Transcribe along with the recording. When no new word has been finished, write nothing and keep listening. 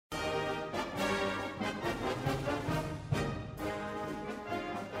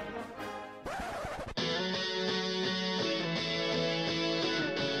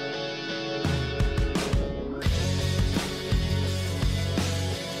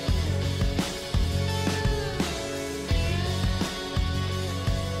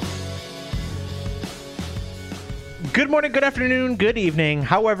Good morning, good afternoon, good evening,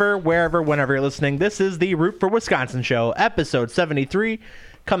 however, wherever, whenever you're listening. This is the Root for Wisconsin Show, episode 73,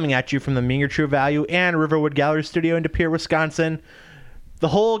 coming at you from the Meager True Value and Riverwood Gallery Studio in De Pere, Wisconsin. The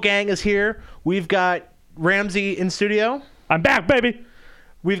whole gang is here. We've got Ramsay in studio. I'm back, baby.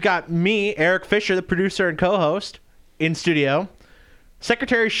 We've got me, Eric Fisher, the producer and co-host, in studio.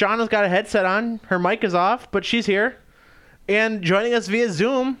 Secretary Shawna's got a headset on. Her mic is off, but she's here. And joining us via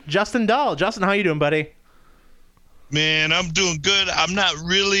Zoom, Justin Dahl. Justin, how you doing, buddy? Man, I'm doing good. I'm not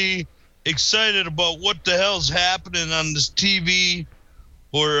really excited about what the hell's happening on this TV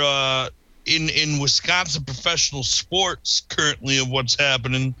or in Wisconsin professional sports currently of what's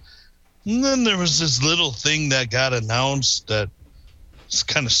happening. And then there was this little thing that got announced that is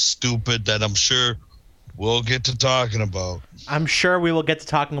kind of stupid that I'm sure we'll get to talking about. I'm sure we will get to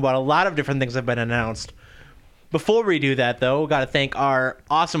talking about a lot of different things that have been announced. Before we do that, though, we've got to thank our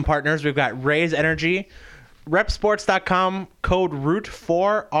awesome partners. We've got Raise Energy, repsports.com, code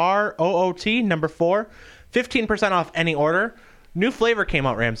ROOT4, ROOT, number 4, 15% off any order. New flavor came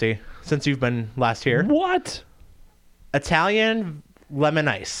out, Ramsay, since you've been last here. What? Italian lemon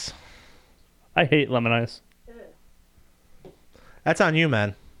ice. I hate lemon ice. That's on you,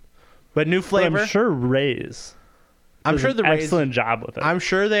 man. But new flavor. But I'm sure Ray's. I'm sure the Raise. Excellent job with it. I'm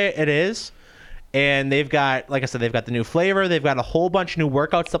sure it is. And they've got, like I said, they've got the new flavor. They've got a whole bunch of new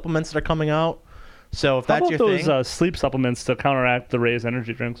workout supplements that are coming out. So if that's your thing. How about those sleep supplements to counteract the Ray's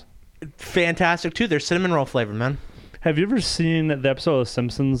energy drinks? Fantastic, too. They're cinnamon roll flavor, man. Have you ever seen the episode of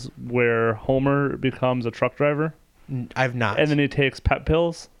Simpsons where Homer becomes a truck driver? I've not. And then he takes pep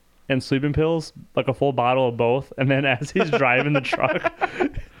pills and sleeping pills, like a full bottle of both. And then as he's driving the truck,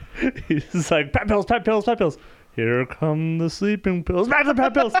 he's like, pep pills, pep pills, pep pills. Here come the sleeping pills. Back to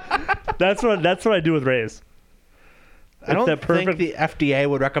pep pills. That's what I do with Ray's. I don't think the FDA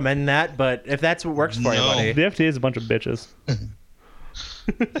would recommend that, but if that's what works for you, buddy. The FDA is a bunch of bitches.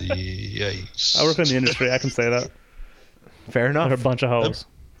 Yikes. I work in the industry. I can say that. Fair enough. They're a bunch of hoes.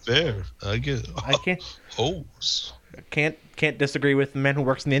 Fair. I get it. I Hoes. Can't disagree with the man who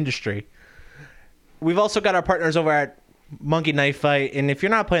works in the industry. We've also got our partners over at Monkey Knife Fight, and if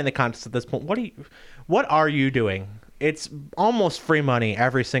you're not playing the contest at this point, what are you doing? It's almost free money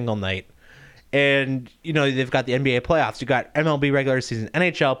every single night. And, you know, they've got the NBA playoffs. You got MLB regular season,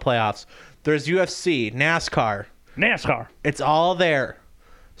 NHL playoffs. There's UFC, NASCAR. It's all there.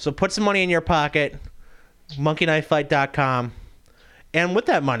 So put some money in your pocket, monkeyknifefight.com. And with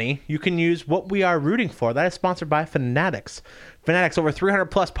that money, you can use what we are rooting for. That is sponsored by Fanatics. Fanatics, over 300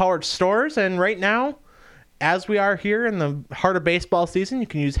 plus powered stores. And right now, as we are here in the heart of baseball season, you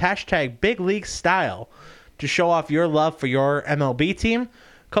can use hashtag Big League Style to show off your love for your MLB team.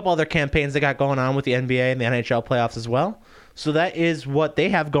 A couple other campaigns they got going on with the NBA and the NHL playoffs as well. So that is what they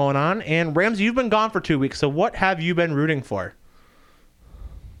have going on. And Ramsay, you've been gone for 2 weeks. So what have you been rooting for?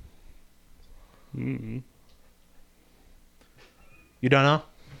 Mm-hmm. You don't know?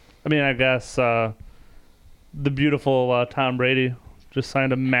 I mean, I guess the beautiful Tom Brady just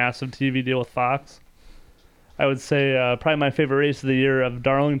signed a massive TV deal with Fox. I would say probably my favorite race of the year of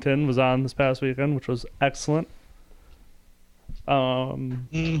Darlington was on this past weekend, which was excellent.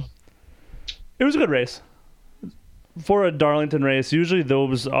 It was a good race. For a Darlington race, usually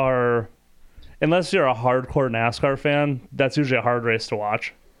those are, unless you're a hardcore NASCAR fan, that's usually a hard race to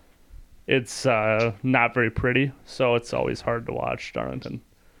watch. It's not very pretty, so it's always hard to watch Darlington.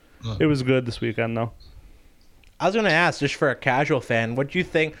 It was good this weekend, though. I was going to ask, just for a casual fan, what do you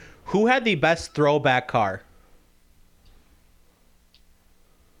think? Who had the best throwback car?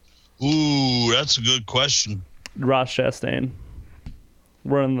 Ooh, that's a good question. Ross Chastain.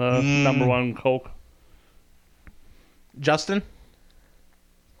 We're in the number one Coke. Justin?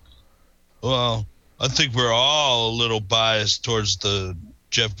 Well, I think we're all a little biased towards the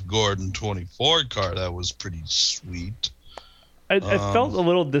Jeff Gordon 24 car. That was pretty sweet. I felt a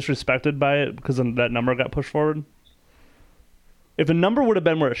little disrespected by it because that number got pushed forward. If a number would have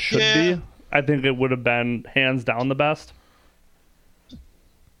been where it should be, I think it would have been hands down the best.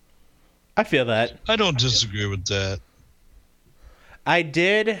 I feel that. I don't disagree with that. I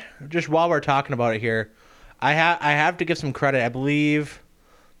did, just while we're talking about it here, I have to give some credit. I believe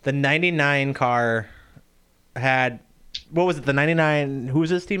the 99 car had, what was it, the 99, who was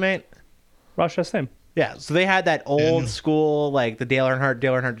his teammate? Ross Chastain. Yeah, so they had that old school, like the Dale Earnhardt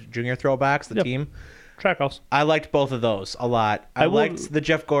Jr. throwbacks, the team. Trackhouse. I liked both of those a lot. I liked the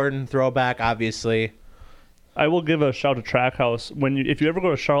Jeff Gordon throwback, obviously. I will give a shout to Trackhouse. If you ever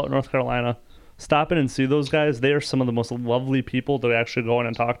go to Charlotte, North Carolina, stop in and see those guys. They are some of the most lovely people to actually go in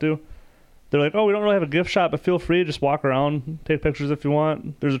and talk to. They're like, oh, we don't really have a gift shop, but feel free, just walk around, take pictures if you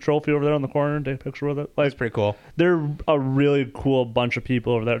want. There's a trophy over there in the corner, take a picture with it. Like, That's pretty cool. They're a really cool bunch of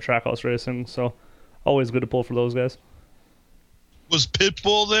people over there at Trackhouse Racing, so always good to pull for those guys. Was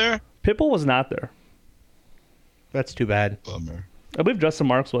Pitbull there? Pitbull was not there. That's too bad. Bummer. I believe Justin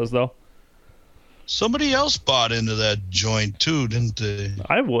Marks was, though. Somebody else bought into that joint too, didn't they?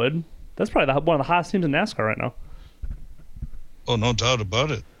 I would. That's probably one of the hottest teams in NASCAR right now. Oh, no doubt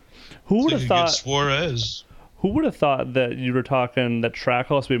about it. Who would So have you thought? get Suarez. Who would have thought that you were talking that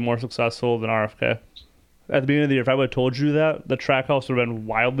Trackhouse would be more successful than RFK? At the beginning of the year, if I would have told you that, the Trackhouse would have been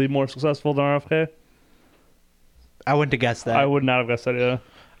wildly more successful than RFK. I wouldn't have guessed that. I would not have guessed that either.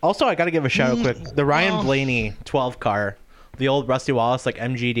 Also, I got to give a shout out quick. The Ryan Blaney 12 car, the old Rusty Wallace like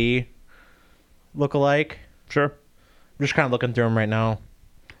MGD look-alike. Sure. I'm just kind of looking through them right now.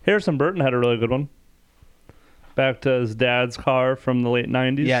 Harrison Burton had a really good one. Back to his dad's car from the late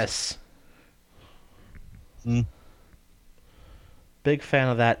 90s. Yes. Big fan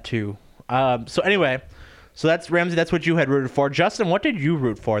of that too. So anyway, so that's Ramsay. That's what you had rooted for. Justin, what did you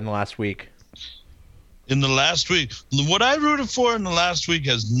root for in the last week? In the last week, what I rooted for in the last week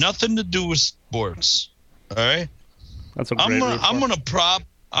has nothing to do with sports. All right, That's a great root for. I'm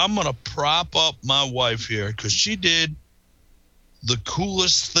gonna prop up my wife here because she did the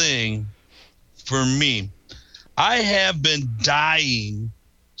coolest thing for me. I have been dying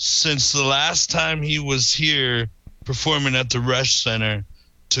since the last time he was here performing at the Resch Center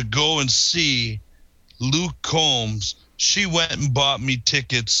to go and see Luke Combs. She went and bought me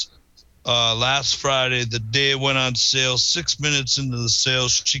tickets last Friday, the day it went on sale. 6 minutes into the sale,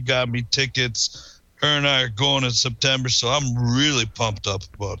 she got me tickets. Her and I are going in September, so I'm really pumped up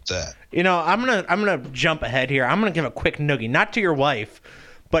about that. You know, I'm gonna jump ahead here. I'm gonna give a quick noogie, not to your wife,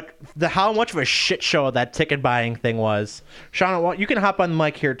 but how much of a shit show that ticket buying thing was. Shawna, you can hop on the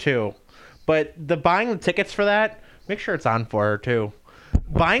mic here too, but the buying the tickets for that, make sure it's on for her too.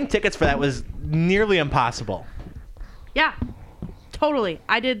 Buying tickets for that was nearly impossible. Yeah, totally.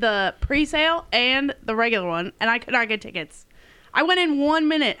 I did the pre-sale and the regular one, and I could not get tickets. I went in 1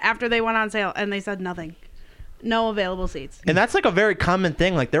 minute after they went on sale, and they said nothing. No available seats. And that's like a very common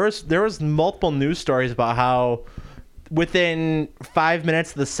thing. Like there was multiple news stories about how within 5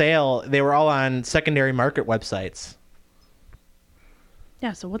 minutes of the sale, they were all on secondary market websites.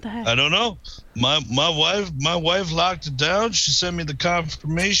 Yeah, so what the heck? I don't know. My wife locked it down. She sent me the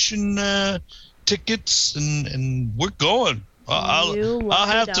confirmation tickets, and we're going. I'll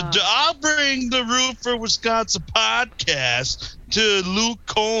bring the Root for Wisconsin podcast to Luke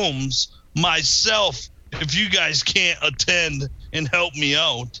Combs myself if you guys can't attend and help me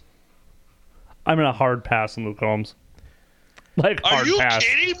out. I'm in a hard pass on Luke Combs. Like, Are hard you pass.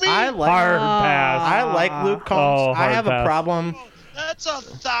 kidding me? Hard pass. I like Luke Combs. Oh, I hard have pass. a problem. That's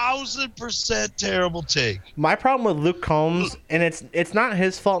 1,000% terrible take. My problem with Luke Combs, and it's not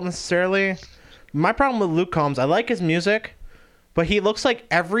his fault necessarily. My problem with Luke Combs, I like his music, but he looks like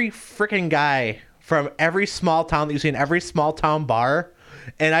every freaking guy from every small town that you see in every small town bar,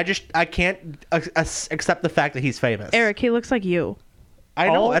 and I can't accept the fact that he's famous. Eric, he looks like you. I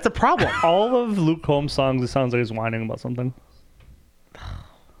know, that's a problem. All of Luke Combs' songs, it sounds like he's whining about something.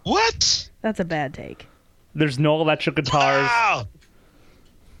 What? That's a bad take. There's no electric guitars. Wow.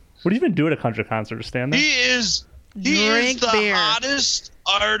 What do you even do at a country concert? Just stand there? He is Drink the beer. hottest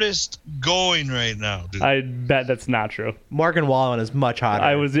artist going right now, dude. I bet that's not true. Morgan Wallen is much hotter.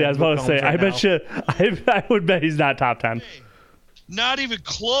 I was about to say. I bet you. I would bet he's not top 10. Not even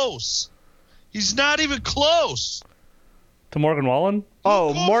close. He's not even close. To Morgan Wallen?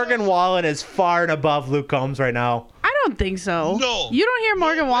 Oh, Morgan Wallen is far and above Luke Combs right now. I don't think so. No. You don't hear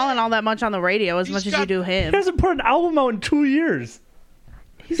Morgan No Wallen way. all that much on the radio as He's much as you got- do He him. hasn't put an album out in 2 years.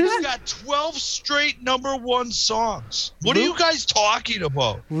 He's got 12 straight #1 songs. What are you guys talking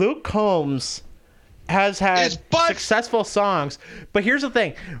about? Luke Combs has had It's but- successful songs, but here's the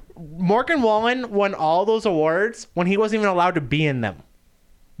thing: Morgan Wallen won all those awards when he wasn't even allowed to be in them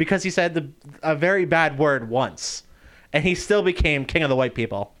because he said a very bad word once, and he still became king of the white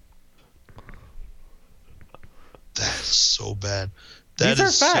people. That's so bad. That These are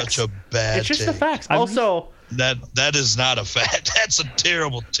is facts. such a bad It's just take. the facts. Also, That is not a fact. That's a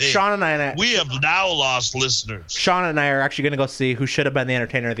terrible take. Sean and I, We have now lost listeners. Sean and I are actually going to go see who should have been the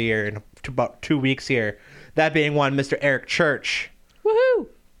entertainer of the year in about 2 weeks here. That being one, Mr. Eric Church Woohoo!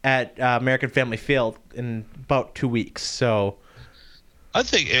 at American Family Field in about 2 weeks. So I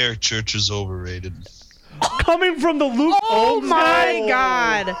think Eric Church is overrated. Coming from the Luke Oh Combs my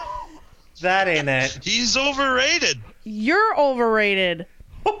guy? God. that ain't it. He's overrated. You're overrated.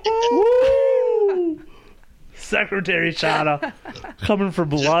 Woo! Secretary Shawna coming for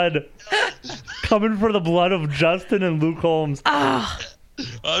blood. Coming for the blood of Justin and Luke Holmes. I'm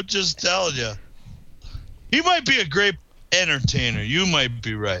just telling you. He might be a great entertainer. You might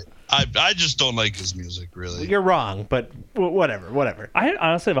be right. I just don't like his music, really. You're wrong, but whatever. I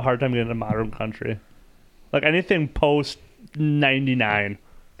honestly have a hard time getting into modern country. Like anything post 99.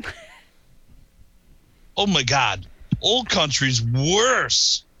 Oh, my God. Old country's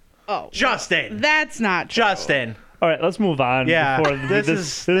worse. Oh, Justin. that's not true. Justin. All right, let's move on. Yeah, before this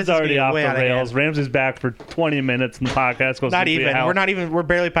is already getting off way the out of rails. hand. Ramsay's back for 20 minutes, and the podcast goes Not complete even. hell. We're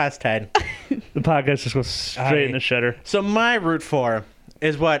barely past 10. The podcast just goes straight in the shitter. So my root for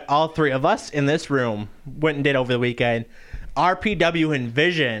is what all three of us in this room went and did over the weekend. RPW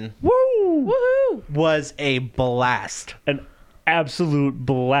Envision Woohoo! was a blast. An absolute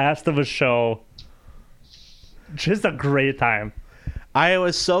blast of a show. Just a great time. I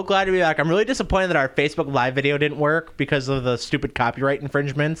was so glad to be back. I'm really disappointed that our Facebook Live video didn't work because of the stupid copyright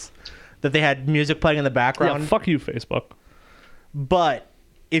infringements that they had music playing in the background. Yeah, fuck you, Facebook. But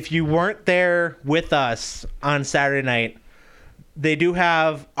if you weren't there with us on Saturday night, they do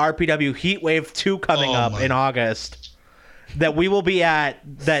have RPW Heatwave 2 coming up in August that we will be at.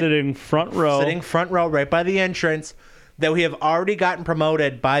 Sitting front row Right by the entrance, that we have already gotten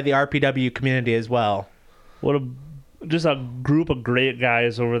promoted by the RPW community as well. Just a group of great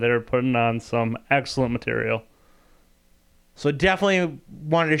guys over there putting on some excellent material. So definitely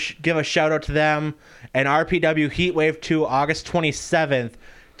wanted to give a shout out to them. And RPW Heatwave 2, August 27th.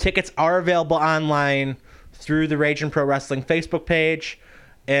 Tickets are available online through the Raging Pro Wrestling Facebook page.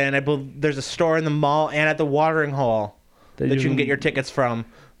 And I believe there's a store in the mall and at the watering hole that you can get your tickets from.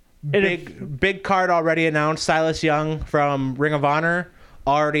 Big card already announced. Silas Young from Ring of Honor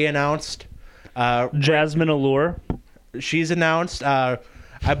already announced. Jasmine Allure. She's announced. I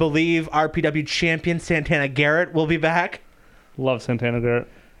believe RPW champion Santana Garrett will be back. Love Santana Garrett.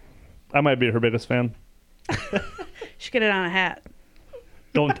 I might be her biggest fan. Should get it on a hat.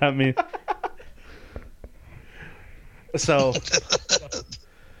 Don't tempt me. So,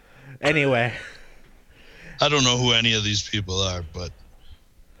 anyway. I don't know who any of these people are, but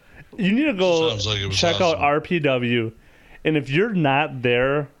You need to go Sounds like it was check awesome. out RPW. And if you're not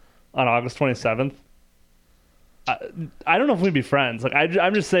there on August 27th, I don't know if we'd be friends. Like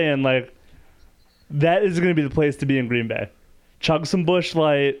I'm just saying, like, that is going to be the place to be in Green Bay. Chug some Busch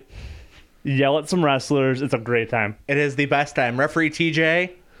Light, yell at some wrestlers. It's a great time. It is the best time. Referee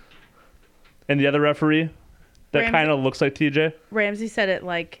TJ. And the other referee that Ramsay. kind of looks like TJ. Ramsay said it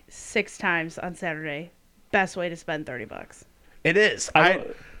like 6 times on Saturday. Best way to spend $30. It is. I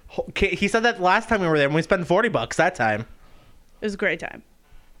He said that last time we were there, and we spent $40 that time. It was a great time.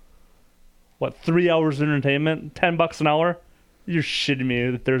 What, 3 hours of entertainment? $10 an hour? You're shitting me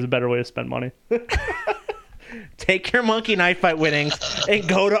that there's a better way to spend money. Take your Monkey Knife Fight winnings and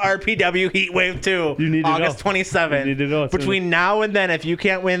go to RPW Heatwave 2 You need to August go. 27th. You need to go. It's Between now and then, if you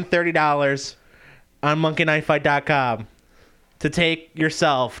can't win $30 on monkeyknifefight.com to take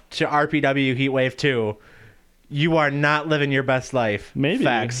yourself to RPW Heatwave 2, you are not living your best life. Maybe.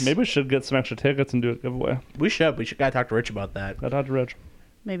 Facts. Maybe we should get some extra tickets and do a giveaway. We should. Gotta talk to Rich about that. Gotta talk to Rich.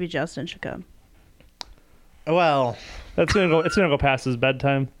 Maybe Justin should come. Well, It's gonna go past his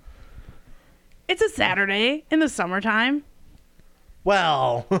bedtime. It's a Saturday in the summertime.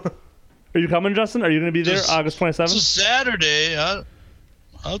 well. Are you coming, Justin? Are you gonna be there August it's a 27th? Saturday. I'll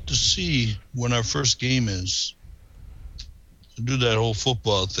have to see when our first game is. Do that whole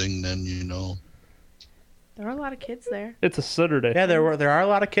football thing then, you know. There are a lot of kids there. It's a Saturday. Yeah, there are a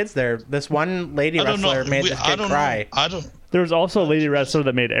lot of kids there. This one lady I don't know. wrestler made this I kid don't cry. know. I don't. There was also a lady wrestler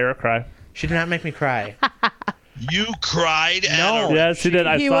that made Eric cry. She did not make me cry. You cried at No. a Yes, she did.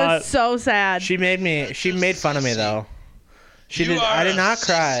 I He saw was it. so sad. She made fun of me though. She You did. I are did a not sissy.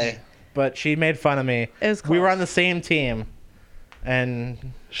 cry, but she made fun of me. It was We were close. on the same team, and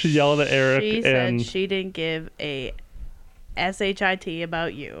She yelled at Eric She and said she didn't give a shit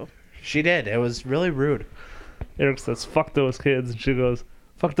about you. she did. It was really rude. Eric says, "Fuck those kids," and she goes,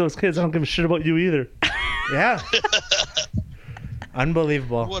 "Fuck those kids. I don't give a shit about you either." Yeah.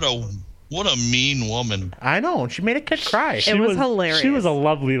 Unbelievable. what a mean woman. I know. She made a kid cry. It was hilarious. She was a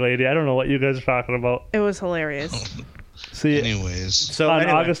lovely lady. I don't know what you guys are talking about. It was hilarious. See, Anyways, So on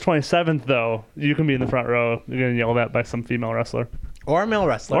anyway, August 27th, though, you can be in the front row. You're getting yelled at by some female wrestler or a male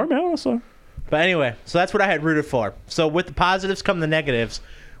wrestler. or male wrestler. But anyway, so that's what I had rooted for. So with the positives come the negatives.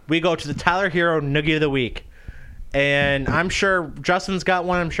 We go to the Tyler Hero Noogie of the Week. And I'm sure Justin's got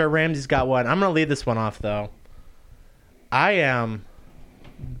one. I'm sure Ramsey's got one. I'm going to lead this one off, though. I am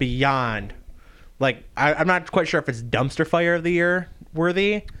beyond. Like, I'm not quite sure if it's Dumpster Fire of the Year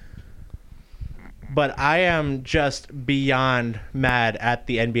worthy. but I am just beyond mad at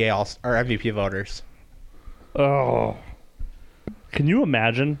the NBA or MVP voters. Oh. Can you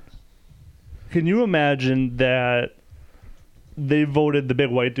imagine? Can you imagine that they voted the big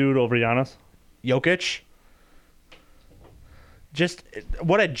white dude over Giannis? Jokic? Just,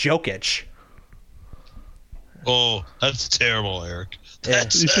 what a Jokic. Oh, that's terrible, Eric. Yeah.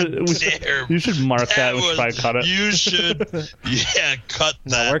 That's terrible. You should mark that. We should probably cut it. You should, cut that.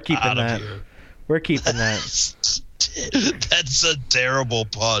 No, we're keeping out that. Of here. We're keeping that. That's a terrible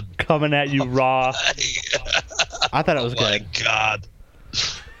pun. Coming at you raw. I thought it was Oh my good. God.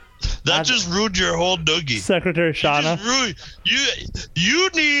 That just ruined your whole noogie. Secretary Shawna. You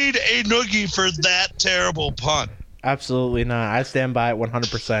need a noogie for that terrible pun. Absolutely not. I stand by it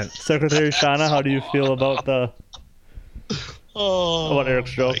 100%. Secretary Shawna, how do you feel about about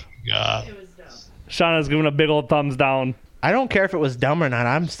Eric's joke? My God. It was dumb. Shauna's giving a big old thumbs down. I don't care if it was dumb or not.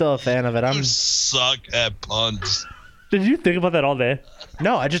 I'm still a fan of it. You suck at puns. Did you think about that all day?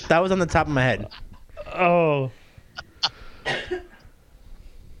 No, that was on the top of my head. Oh.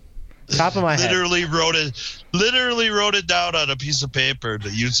 Top of my head. Literally wrote it down on a piece of paper to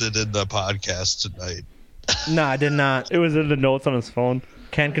use it in the podcast tonight. No, I did not. It was in the notes on his phone.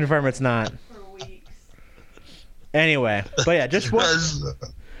 Can confirm it's not. For weeks. Anyway, but yeah, just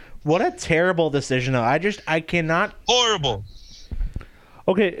what a terrible decision though. I cannot. Horrible.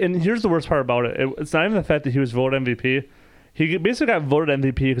 Okay, and here's the worst part about it. It's not even the fact that he was voted MVP. He basically got voted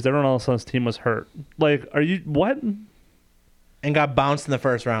MVP because everyone else on his team was hurt. Like, are you... What? And got bounced in the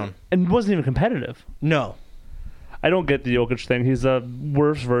first round. And wasn't even competitive. No. I don't get the Jokic thing. He's a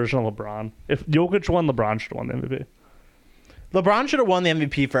worse version of LeBron. If Jokic won, LeBron should have won the MVP. LeBron should have won the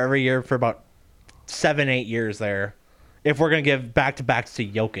MVP for every year for about 7-8 years there. If we're going to give back-to-backs to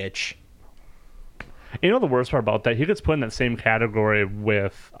Jokic. You know the worst part about that? He gets put in that same category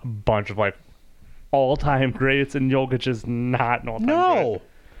with a bunch of, like, all-time greats, and Jokic is not an all-time great. No.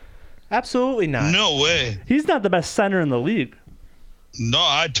 Absolutely not. No way. He's not the best center in the league. No,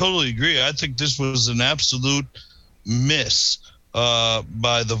 I totally agree. I think this was an absolute miss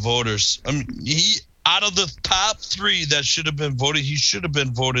by the voters. I mean, out of the top three that should have been voted, he should have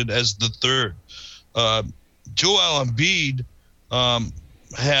been voted as the third. Joel Embiid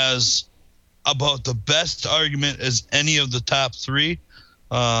has about the best argument as any of the top three.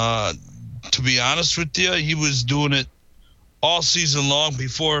 To be honest with you, he was doing it all season long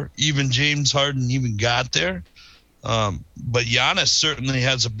before even James Harden even got there. But Giannis certainly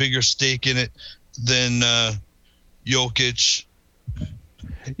has a bigger stake in it than Jokic.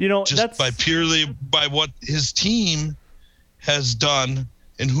 You know, just by what his team has done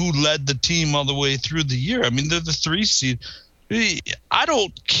and who led the team all the way through the year. I mean, they're the 3 seed. I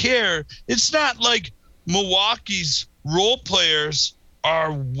don't care. It's not like Milwaukee's role players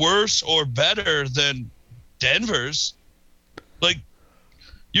are worse or better than Denver's. Like,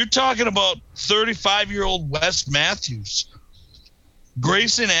 you're talking about 35-year-old Wes Matthews.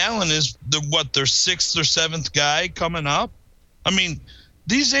 Grayson Allen is their 6th or 7th guy coming up. I mean,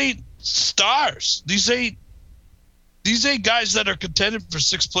 these ain't stars. These ain't guys that are contended for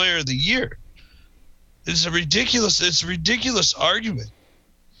 6th player of the year. It's a ridiculous argument.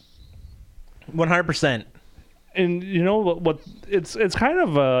 100%. And you know what it's kind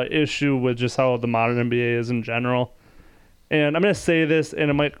of a issue with just how the modern NBA is in general. And I'm going to say this, and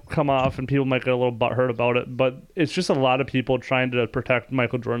it might come off, and people might get a little butthurt about it, but it's just a lot of people trying to protect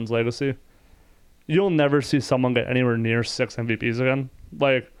Michael Jordan's legacy. You'll never see someone get anywhere near 6 MVPs again.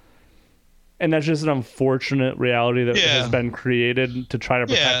 Like, and that's just an unfortunate reality that has been created to try to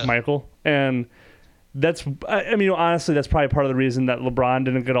protect Michael. And that's, I mean, honestly, that's probably part of the reason that LeBron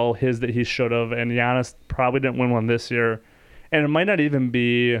didn't get all his that he should have, and Giannis probably didn't win one this year. And it might not even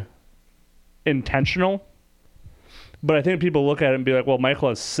be intentional. But I think people look at it and be like, well, Michael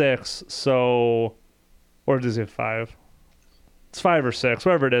has 6, so... Or does he have 5? It's 5 or 6,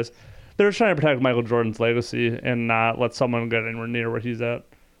 whatever it is. They're just trying to protect Michael Jordan's legacy and not let someone get anywhere near where he's at.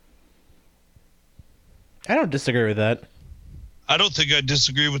 I don't disagree with that. I don't think I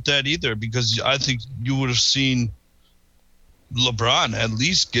disagree with that either, because I think you would have seen LeBron at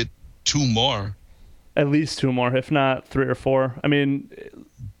least get 2 more. At least 2 more, if not 3 or 4. I mean,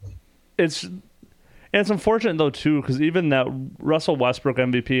 it's unfortunate, though, too, because even that Russell Westbrook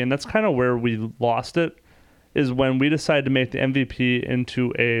MVP, and that's kind of where we lost it, is when we decided to make the MVP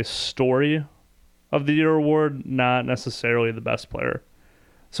into a story of the year award, not necessarily the best player.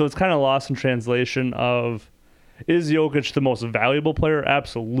 So it's kind of lost in translation of, is Jokic the most valuable player?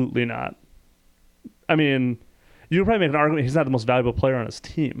 Absolutely not. I mean, you could probably make an argument he's not the most valuable player on his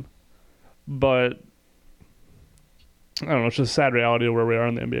team. But, I don't know, it's just a sad reality of where we are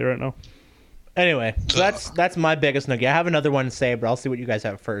in the NBA right now. Anyway, so that's my biggest noogie. I have another one to say, but I'll see what you guys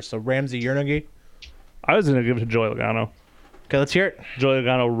have first. So Ramsay, your noogie. I was going to give it to Joey Logano. Okay, let's hear it. Joey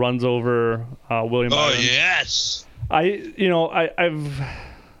Logano runs over William Byron. Oh, yes. I've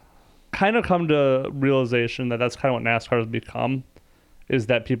kind of come to realization that that's kind of what NASCAR has become, is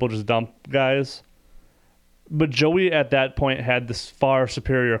that people just dump guys. But Joey at that point had this far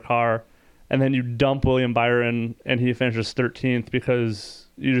superior car, and then you dump William Byron and he finishes 13th because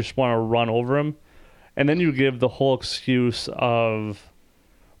you just want to run over him. And then you give the whole excuse of,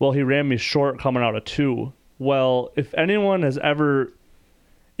 well, he ran me short coming out of 2. Well, if anyone has ever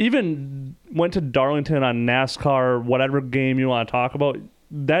even went to Darlington on NASCAR, whatever game you want to talk about,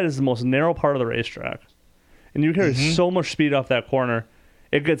 that is the most narrow part of the racetrack. And you carry so much speed off that corner,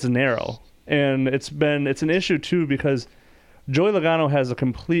 it gets narrow. And it's an issue too, because Joey Logano has a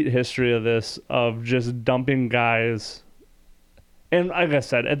complete history of this, of just dumping guys. And like I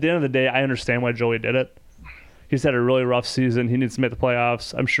said, at the end of the day, I understand why Joey did it. He's had a really rough season. He needs to make the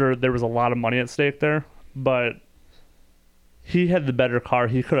playoffs. I'm sure there was a lot of money at stake there, but he had the better car.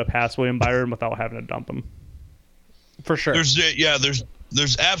 He could have passed William Byron without having to dump him. For sure.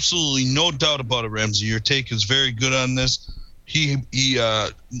 There's absolutely no doubt about it, Ramsay. Your take is very good on this.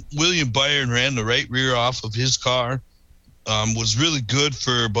 William Byron ran the right rear off of his car. Was really good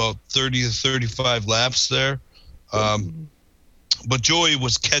for about 30 to 35 laps there. But Joey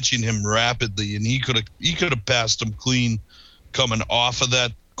was catching him rapidly, and he could have passed him clean coming off of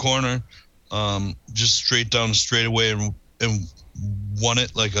that corner, just straight down the straightaway and won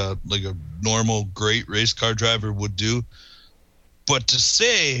it like a normal great race car driver would do. But to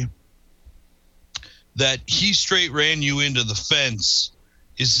say that he straight ran you into the fence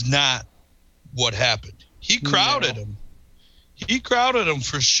is not what happened. He crowded him. He crowded him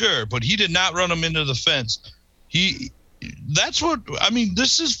for sure, but he did not run him into the fence. This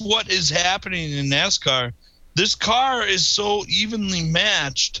is what is happening in NASCAR. This car is so evenly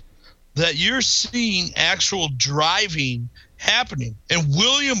matched that you're seeing actual driving happening. And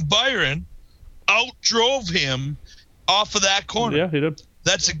William Byron outdrove him off of that corner. Yeah, he did.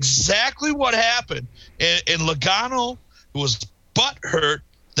 That's exactly what happened. And Logano was butthurt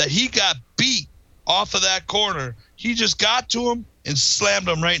that he got beat off of that corner. He just got to him and slammed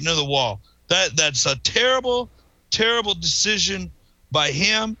him right into the wall. That's a terrible, terrible decision by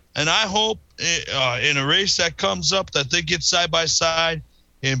him. And I hope in a race that comes up that they get side by side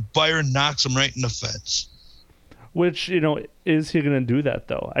and Byron knocks him right in the fence. Which, is he going to do that,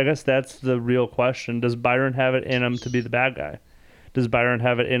 though? I guess that's the real question. Does Byron have it in him to be the bad guy? Does Byron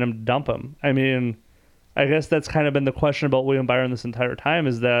have it in him to dump him? I mean, I guess that's kind of been the question about William Byron this entire time,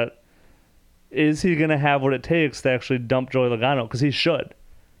 is he going to have what it takes to actually dump Joey Logano? Because he should.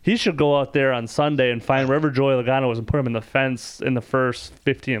 He should go out there on Sunday and find wherever Joey Logano was and put him in the fence in the first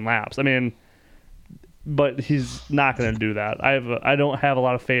 15 laps. I mean, but he's not going to do that. I don't have a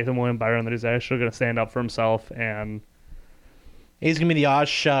lot of faith in William Byron that he's actually going to stand up for himself, and he's going to be the Oz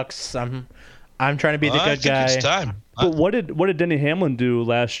shucks. I'm trying to be the good guy. It's time. But what did Denny Hamlin do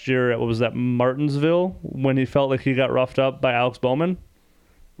last year at, what was that, Martinsville, when he felt like he got roughed up by Alex Bowman?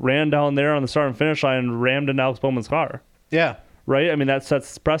 Ran down there on the start and finish line and rammed into Alex Bowman's car. Yeah. Right? I mean, that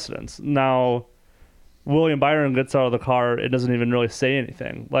sets precedence. Now, William Byron gets out of the car, it doesn't even really say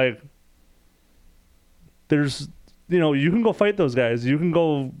anything. Like, there's, you can go fight those guys. You can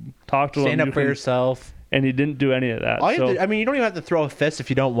go talk to them. Stand up for yourself. And he didn't do any of that. You don't even have to throw a fist if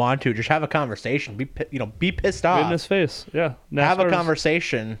you don't want to. Just have a conversation. Be pissed off. Get in his face. Yeah. Have a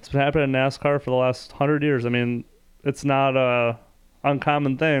conversation. It's been happening in NASCAR for the last 100 years. I mean, it's not a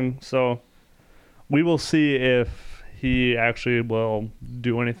uncommon thing. So we will see if he actually will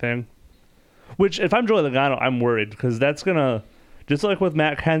do anything. Which, if I'm Joey Logano, I'm worried, because that's going to, just like with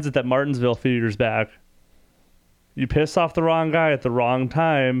Matt Kenseth at Martinsville a few years back, you piss off the wrong guy at the wrong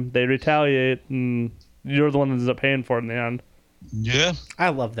time, they retaliate, and you're the one that ends up paying for it in the end. Yeah. I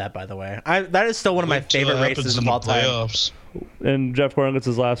love that, by the way. That is still one of my favorite races of all time. And Jeff Gordon gets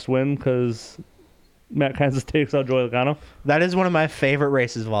his last win because Matt Kenseth takes out Joey Logano. That is one of my favorite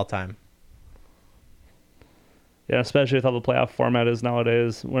races of all time. Yeah, especially with how the playoff format is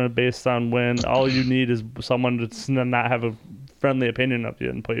nowadays, when it's based on win. All you need is someone to not have a friendly opinion of you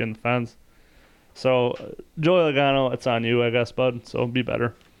and put you in the fence. So, Joey Logano, it's on you, I guess, bud. So, be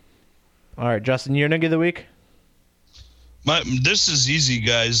better. All right, Justin, your nugget of the week? This is easy,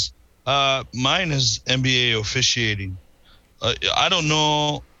 guys. Mine is NBA officiating. I don't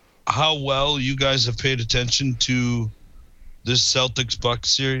know how well you guys have paid attention to this Celtics-Bucks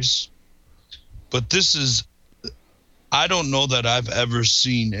series, but this is, I don't know that I've ever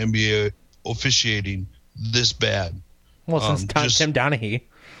seen NBA officiating this bad. Well, since Tim Donaghy.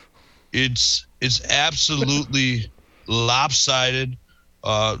 It's absolutely lopsided,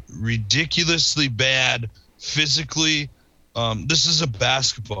 ridiculously bad physically. This is a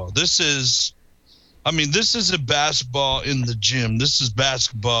basketball. This is a basketball in the gym. This is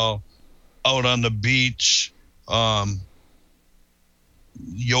basketball out on the beach,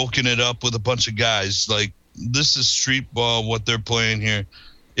 yoking it up with a bunch of guys. Like, this is street ball, what they're playing here.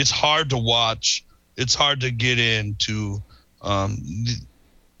 It's hard to watch. It's hard to get into.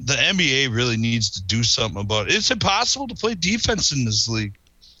 The NBA really needs to do something about it. It's impossible to play defense in this league.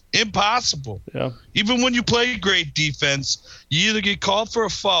 Impossible. Yeah. Even when you play great defense, you either get called for a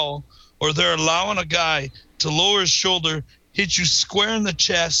foul or they're allowing a guy to lower his shoulder, hit you square in the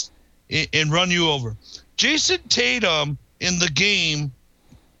chest, and run you over. Jason Tatum in the game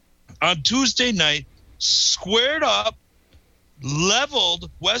on Tuesday night squared up,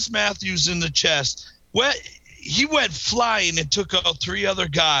 leveled Wes Matthews in the chest. He went flying and took out 3 other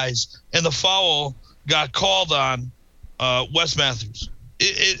guys, and the foul got called on Wes Matthews.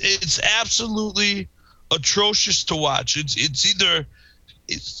 It's absolutely atrocious to watch.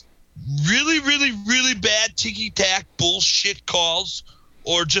 It's really, really, really bad ticky-tack bullshit calls,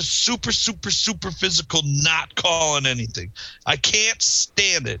 or just super, super, super physical not calling anything. I can't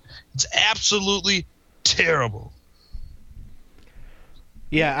stand it. It's absolutely terrible.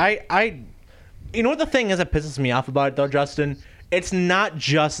 Yeah, I you know what the thing is that pisses me off about it, though, Justin? It's not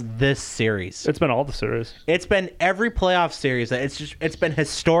just this series. It's been all the series. It's been every playoff series. It's been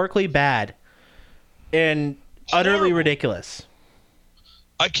historically bad and utterly ridiculous.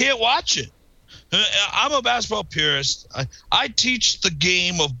 I can't watch it. I'm a basketball purist. I teach the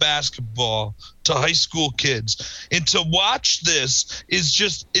game of basketball to high school kids. And to watch this is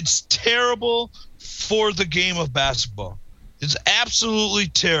just, it's terrible for the game of basketball. It's absolutely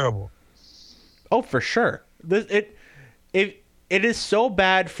terrible. Oh, for sure. It is so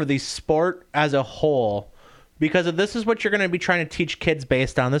bad for the sport as a whole, because this is what you're going to be trying to teach kids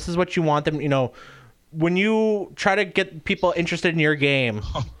based on. This is what you want them, when you try to get people interested in your game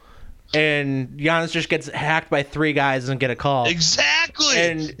and Giannis just gets hacked by 3 guys and get a call.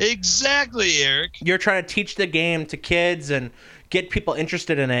 Exactly. Exactly, Eric. You're trying to teach the game to kids and get people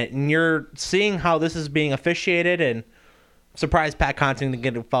interested in it, and you're seeing how this is being officiated, and surprised Pat Connaughton to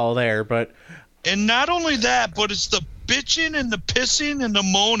get a foul there, but... And not only that, but it's the bitching and the pissing and the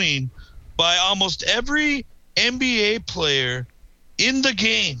moaning by almost every NBA player in the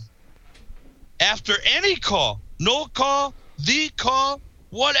game after any call, no call, the call,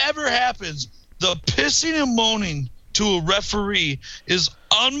 whatever happens. The pissing and moaning to a referee is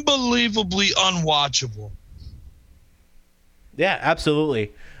unbelievably unwatchable. Yeah,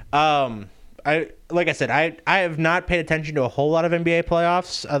 absolutely. Like I said, I have not paid attention to a whole lot of NBA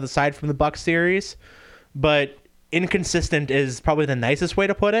playoffs aside from the Bucks series, but inconsistent is probably the nicest way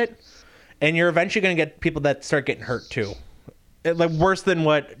to put it. And you're eventually going to get people that start getting hurt too, like worse than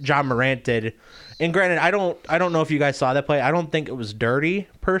what John Morant did. And granted, I don't know if you guys saw that play. I don't think it was dirty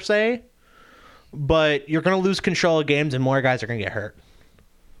per se, but you're going to lose control of games, and more guys are going to get hurt,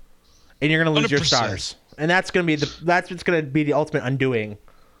 and you're going to lose 100%. Your stars, and that's what's going to be the ultimate undoing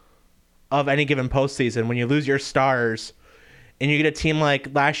of any given postseason, when you lose your stars and you get a team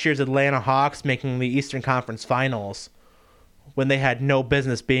like last year's Atlanta Hawks making the Eastern Conference Finals when they had no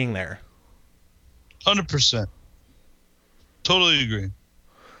business being there. 100%. Totally agree.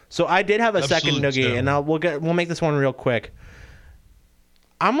 So I did have a second noogie, and we'll make this one real quick.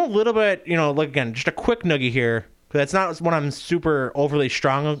 I'm a little bit, look, again, just a quick noogie here, because that's not what I'm super overly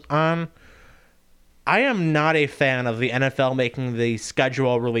strong on. I am not a fan of the NFL making the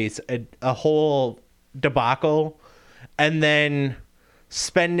schedule release a whole debacle, and then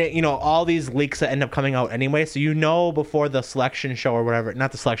spending, all these leaks that end up coming out anyway. So before the selection show or whatever,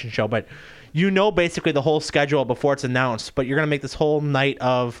 not the selection show, but basically the whole schedule before it's announced. But you're gonna make this whole night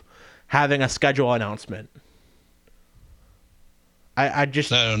of having a schedule announcement. I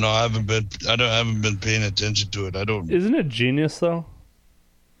don't know. I haven't been paying attention to it. Isn't it genius though?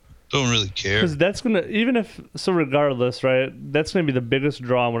 Don't really care. Because that's going to, regardless, right, that's going to be the biggest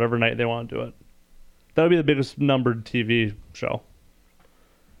draw on whatever night they want to do it. That'll be the biggest numbered TV show.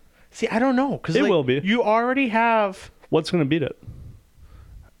 See, I don't know. Cause it will be. You already have... What's going to beat it?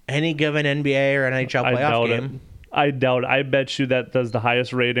 Any given NBA or NHL playoff game. I doubt it. I bet you that does the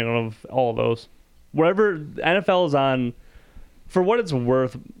highest rating of all of those. Wherever NFL is on, for what it's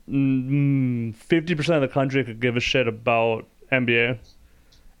worth, 50% of the country could give a shit about NBA.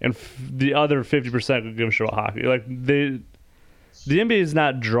 And the other 50% could give a shit about hockey. Like, the NBA is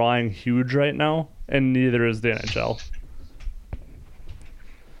not drawing huge right now, and neither is the NHL.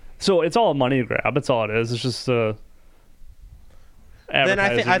 So it's all a money grab. That's all it is. It's just then I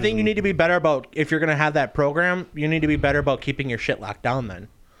think advertisers you and- need to be better about, if you're going to have that program, you need to be better about keeping your shit locked down then.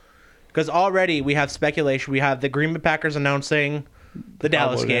 Because already we have speculation. We have the Green Bay Packers announcing the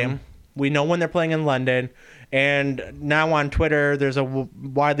Dallas Cowboy game. game. We know when they're playing in London. And now on Twitter, there's a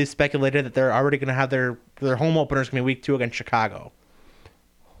widely speculated that they're already going to have their home openers going to be week 2 against Chicago.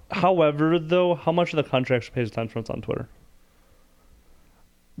 However, though, how much of the country actually pays attention to what's on Twitter?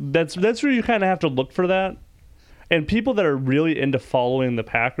 That's where you kind of have to look for that. And people that are really into following the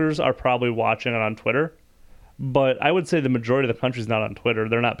Packers are probably watching it on Twitter. But I would say the majority of the country's not on Twitter.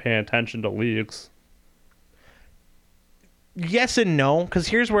 They're not paying attention to leagues. Yes and no, because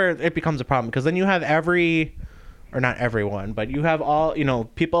here's where it becomes a problem. Because then you have not everyone, but you have all,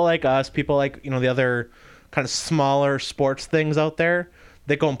 people like us, people like, the other kind of smaller sports things out there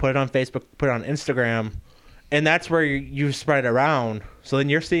that go and put it on Facebook, put it on Instagram, and that's where you spread it around. So then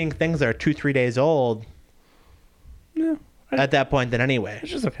you're seeing things that are 2-3 days old. Yeah. At that point, then anyway.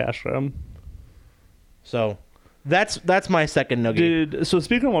 It's just a cash grab. So that's my second nugget. So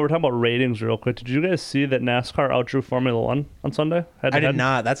speaking of what we're talking about ratings real quick, did you guys see that NASCAR outdrew Formula One on Sunday? I did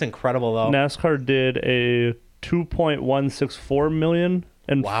not. That's incredible, though. NASCAR did a 2.164 million,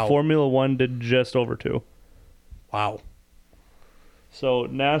 and Wow. Formula One did just over 2. Wow. So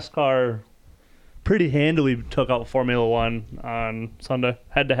NASCAR pretty handily took out Formula One on Sunday.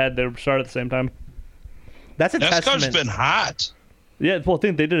 Head to head, they started at the same time. That's a NASCAR's testament. been hot. Yeah, well, I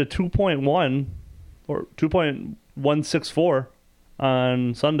think they did a 2.1 or 2.164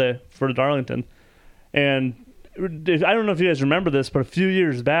 on Sunday for Darlington. And I don't know if you guys remember this, but a few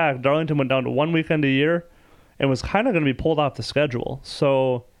years back, Darlington went down to 1 weekend a year and was kind of going to be pulled off the schedule.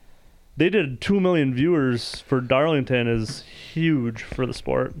 So they did 2 million viewers for Darlington is huge for the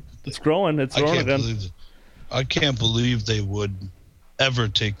sport. It's growing. It's growing again. I can't believe they would ever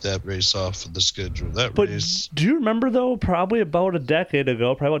take that race off of the schedule. That But race. do you remember, though, probably about a decade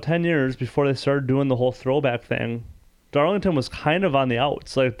ago, probably about 10 years before they started doing the whole throwback thing, Darlington was kind of on the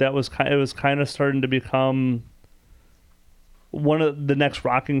outs. Like, it was kind of starting to become one of the next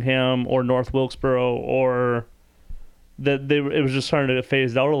Rockingham or North Wilkesboro, or that it was just starting to get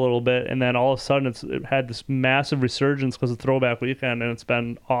phased out a little bit. And then all of a sudden it had this massive resurgence because of throwback weekend, and it's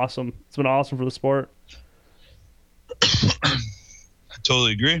been awesome. It's been awesome for the sport. I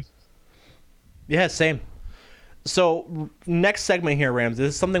totally agree. Yeah, same. So next segment here, Rams.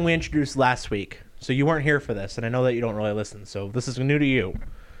 This is something we introduced last week. So you weren't here for this, and I know that you don't really listen. So this is new to you.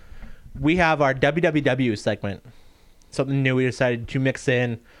 We have our WWW segment. Something new we decided to mix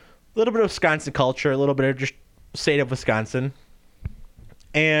in a little bit of Wisconsin culture, a little bit of just state of Wisconsin.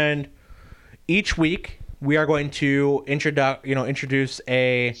 And each week we are going to introduce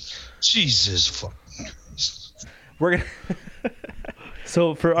a. Jesus fucking. We're gonna.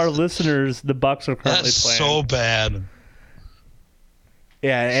 So for our listeners, the Bucks are currently That's playing. so bad.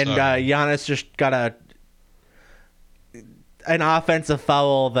 Yeah, and Sorry. Giannis just got an offensive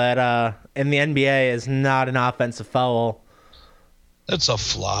foul that in the NBA is not an offensive foul. That's a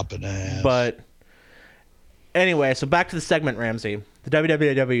flop and a half. But anyway, so back to the segment, Ramsay. The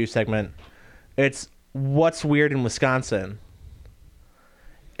WWW segment. It's what's weird in Wisconsin.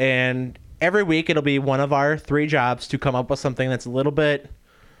 And every week it'll be one of our 3 jobs to come up with something that's a little bit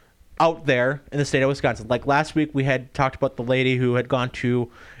out there in the state of Wisconsin. Like last week we had talked about the lady who had gone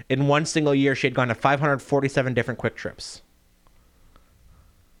to, in one single year, she had gone to 547 different Quick Trips.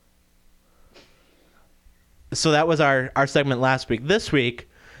 So that was our segment last week. This week,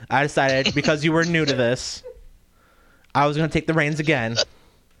 I decided, because you were new to this, I was going to take the reins again.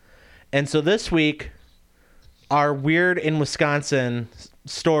 And so this week, our weird in Wisconsin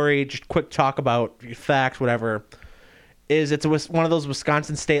story, just quick talk about facts, whatever, is it's one of those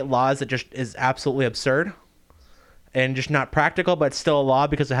Wisconsin state laws that just is absolutely absurd and just not practical, but it's still a law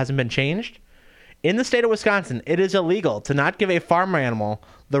because it hasn't been changed. In the state of Wisconsin, it is illegal to not give a farm animal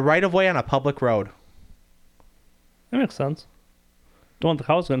the right of way on a public road. That makes sense. Don't want the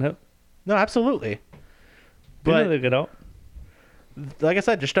cows getting hit. No, absolutely. But But they get out. like I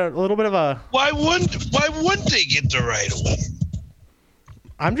said, just a little bit of a. Why wouldn't they get the right away?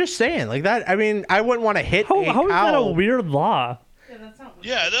 I'm just saying, like that. I mean, I wouldn't want to hit How a is that a cow. weird law? Yeah, that's not weird.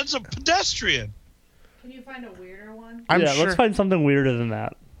 Yeah, that's a pedestrian. Can you find a weirder one? I'm yeah, sure. let's find something weirder than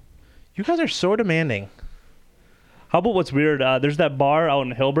that. You guys are so demanding. How about what's weird? There's that bar out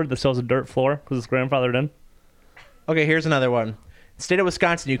in Hilbert that sells a dirt floor because it's grandfathered in. Okay, here's another one. State of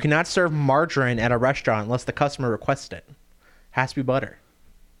Wisconsin, you cannot serve margarine at a restaurant unless the customer requests it. Has to be butter.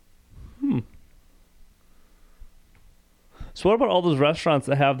 So what about all those restaurants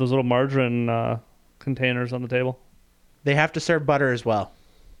that have those little margarine containers on the table? They have to serve butter as well.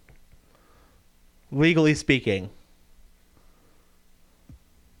 Legally speaking.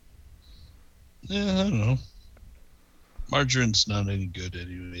 Yeah, I don't know. Margarine's not any good,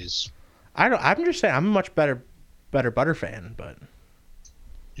 anyways. I'm just saying I'm a much better butter fan, but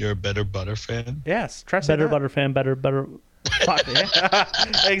You're a better butter fan? yes, trust Better that. butter fan, better. Fuck, yeah.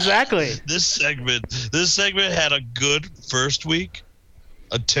 Exactly. This segment had a good first week,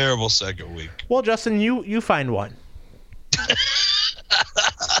 a terrible second week. Well, Justin, you find one.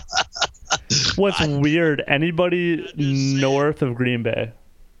 What's weird? Anybody north of Green Bay?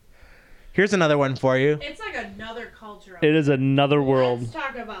 Here's another one for you. It's like another culture. It is another world. Let's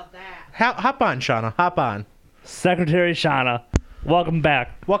talk about that. Hop on, Shawna. Hop on. Secretary Shawna, welcome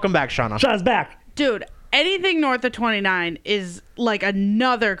back. Welcome back, Shawna. Shawna's back. Dude, anything north of 29 is like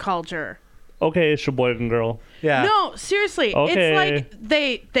another culture. Okay, Sheboygan girl. Yeah. No, seriously. Okay. It's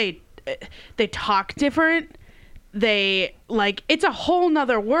like they talk different. They like it's a whole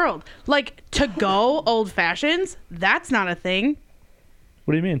nother world. Like to go old fashions, that's not a thing.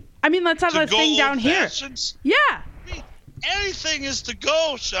 What do you mean? I mean, let's have a To go thing down here. old-fashions? Yeah. Anything is to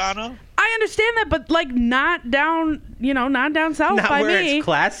go, Shawna. I understand that, but like not down south Not by where me. it's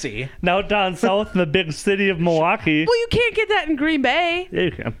classy. Now down south in the big city of Milwaukee. Well, you can't get that in Green Bay. Yeah,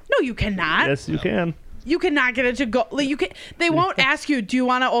 you can. No, you cannot. Yes, you can. You cannot get it to go. Like, you can. They won't ask you, "Do you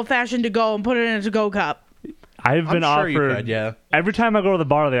want an old fashioned to go?" and put it in a to go cup. I've been I'm sure offered. you could, yeah. Every time I go to the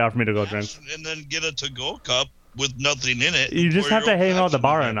bar, they offer me to go drink. And then get a to-go cup with nothing in it. You just for have to your hang out at the old-fashioned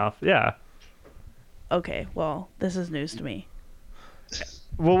bar in it. enough. Yeah. Okay, well, this is news to me.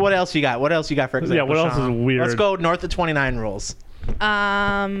 Well, what else you got? What else you got for example? Yeah, what else Shawna? is weird? Let's go north of 29 rules.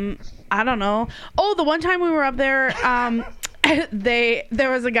 I don't know. Oh, the one time we were up there,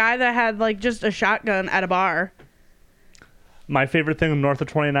 there was a guy that had like just a shotgun at a bar. My favorite thing north of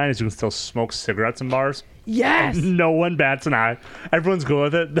 29 is you can still smoke cigarettes in bars. Yes. No one bats an eye. Everyone's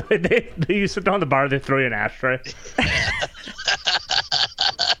good with it. You sit down at the bar, they throw you an ashtray.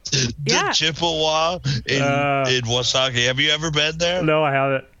 The Chippewa in Wasaki. Have you ever been there? No, I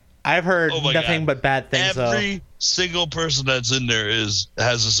haven't. I've heard Oh my nothing God. but bad things. Every single person that's in there has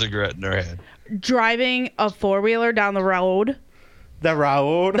a cigarette in their hand. Driving a 4-wheeler down the road. The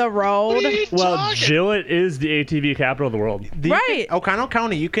road. The road. Well, Gillette is the ATV capital of the world. Right. O'Connell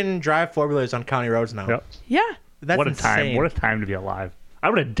County, you can drive 4-wheelers on county roads now. Yep. Yeah. That's What a insane. time. What a time to be alive. I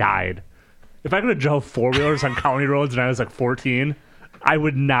would have died. If I could have drove 4-wheelers on county roads when I was like 14, I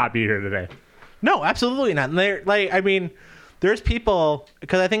would not be here today. No, absolutely not. And they're like, I mean, there's people,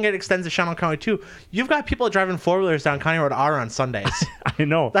 because I think it extends to Shawna County too. You've got people driving 4-wheelers down County Road R on Sundays. I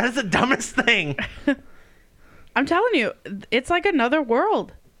know. That is the dumbest thing. I'm telling you, it's like another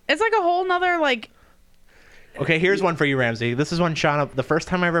world. It's like a whole nother like. Okay, here's one for you, Ramsay. This is one Shawna, the first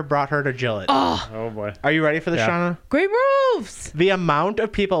time I ever brought her to Gillette. Oh, boy. Are you ready for this, Yeah. Shawna? Great roofs. The amount of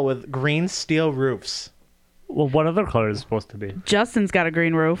people with green steel roofs. Well, what other color is it supposed to be? Justin's got a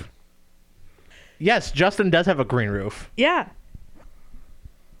green roof. Yes, Justin does have a green roof. Yeah.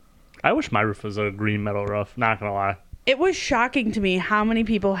 I wish my roof was a green metal roof. Not going to lie. It was shocking to me how many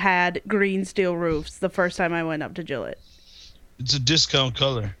people had green steel roofs the first time I went up to Gillette. It's a discount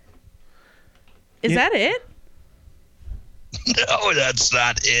color. Is Yeah. that it? No, that's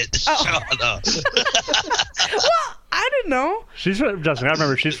not it. Oh. Shut up. I didn't know. She's from, Justin, I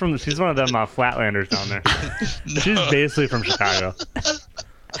remember, she's one of them Flatlanders down there. She's basically from Chicago.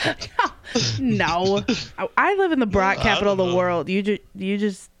 No. I live in the brat I capital of don't the know. world. You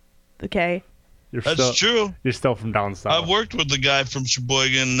just okay. That's true. You're still from down south. I've worked with the guy from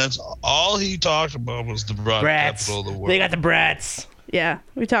Sheboygan. That's all he talked about was the broad Brats. capital of the world. They got the brats. Yeah,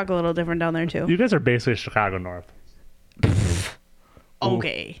 we talk a little different down there too. You guys are basically Chicago North.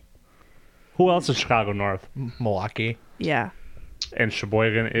 Okay. Who else is Chicago North? Milwaukee. Yeah. And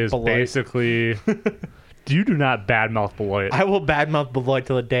Sheboygan is Beloit. basically... You do not badmouth Beloit. I will badmouth Beloit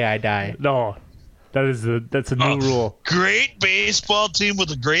till the day I die. No. That's a new rule. Great baseball team with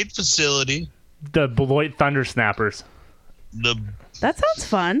a great facility. The Beloit Thunder Snappers. The That sounds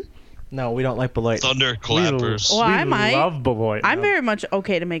fun. No, we don't like Beloit. Thunder Clappers. Well, I might. love Beloit. I'm very much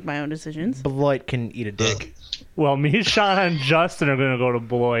okay to make my own decisions. Beloit can eat a dick. Well, me, Sean, and Justin are going to go to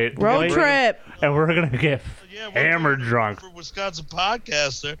Beloit. Road trip. And we're going to get Yeah, we're hammered going drunk. For Wisconsin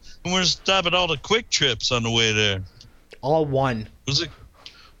podcaster, and we're stopping all the quick trips on the way there. All one.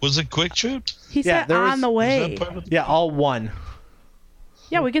 Was it quick trip? He Yeah, said there was- on the Was way. that part of the- Yeah, all one.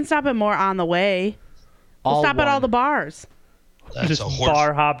 Yeah, we can stop at more on the way. We'll All stop at all one. the bars. That's Just a horse.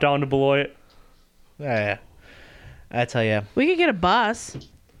 bar hop down to Beloit. Yeah. I tell you, We could get a bus.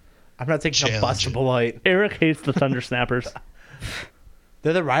 I'm not taking a bus to Challenging. Beloit. Eric hates the Thunder Snappers.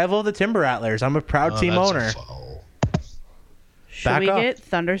 They're the rival of the Timber Rattlers. I'm a proud Oh, team that's a owner. foul. Should Back we up. get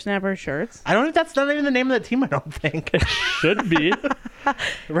Thunder Snapper shirts? I don't think that's not even the name of the team. I don't think. Should be.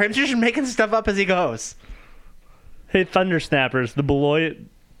 Ramsay's just making stuff up as he goes. Hey, Thunder Snappers, the Beloit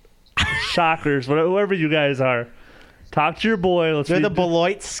Shockers, whoever you guys are, talk to your boy. They're the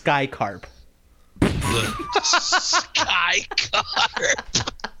Beloit Sky Carp. Sky Carp.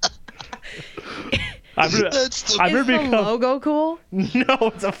 Is the logo cool? No,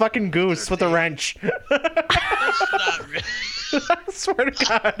 it's a fucking goose with a wrench. That's not real. I swear to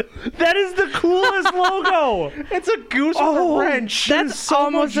God. That is the coolest logo. It's a goose with a wrench. That's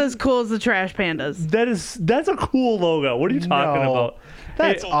almost as cool as the Trash Pandas. That's a cool logo. What are you talking about?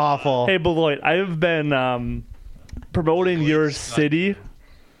 That's awful. Hey, Beloit, I have been promoting your city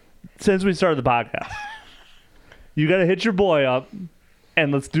since we started the podcast. You got to hit your boy up,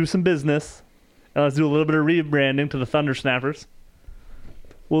 and let's do some business, and let's do a little bit of rebranding to the Thunder Snappers.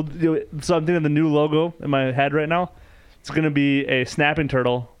 So I'm thinking of the new logo in my head right now. It's going to be a snapping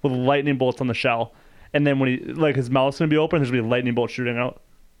turtle with lightning bolts on the shell. And then when his mouth's going to be open, there's going to be a lightning bolt shooting out.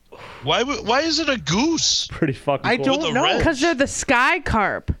 Why is it a goose? Pretty fucking cool. I don't know. Because they're the Sky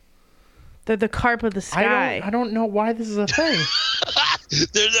Carp. They're the carp of the sky. I don't know why this is a thing.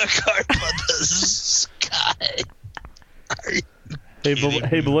 They're the carp of the sky.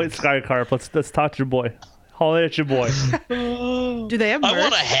 Hey, Beloit Sky Carp, let's talk to your boy. Holler at your boy. Do they have merch? I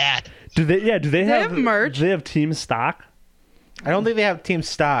want a hat. Do they have merch? Do they have team stock? I don't think they have team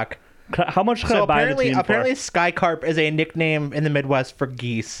stock. How much can I buy the team apparently for? Sky Carp is a nickname in the Midwest for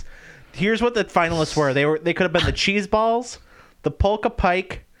geese. Here's what the finalists were. They could have been the cheese balls, the polka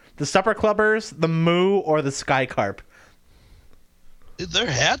pike, the supper clubbers, the moo, or the Sky Carp. Their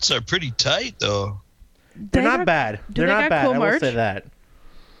hats are pretty tight, though. They're not bad. They're not bad. Cool I will merch? say that.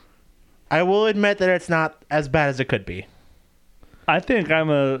 I will admit that it's not as bad as it could be. I think I'm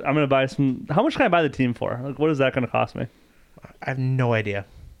gonna buy some. How much can I buy the team for? Like, what is that gonna cost me? I have no idea.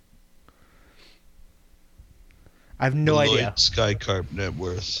 I have no idea. Sky Carp net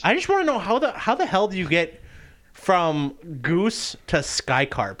worth. I just want to know how the hell do you get from goose to Sky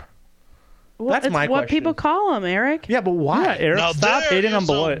Carp? That's it's my what question. people call them, Eric. Yeah, but why? Yeah, Eric, Now stop there hating on is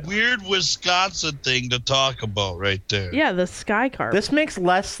a Beloit. weird Wisconsin thing to talk about right there. Yeah, the Sky Carp. This makes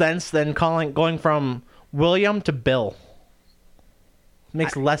less sense than going from William to Bill.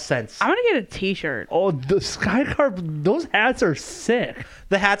 Makes less sense. I'm gonna get a T-shirt. Oh, the Sky Carp, those hats are sick.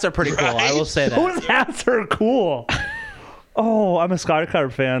 The hats are pretty cool. I will say that. Those hats are cool. Oh, I'm a Sky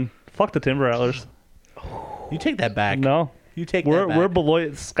Carp fan. Fuck the Timber Rattlers. You take that back. No. You take that back. We're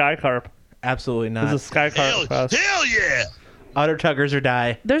Beloit Sky Carp. Absolutely This not. is Sky Carp fest. Hell yeah! Utter tuggers or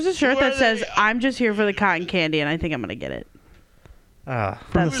die. There's a shirt Who are that says they? "I'm just here for the cotton candy," and I think I'm gonna get it. From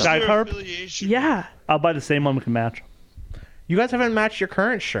the Where's Sky their Carp? affiliation? Yeah. I'll buy the same one we can match. You guys haven't matched your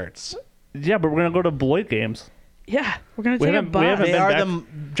current shirts. Yeah, but we're gonna go to Beloit games. Yeah, we're gonna We take a haven't- we bus. haven't They been are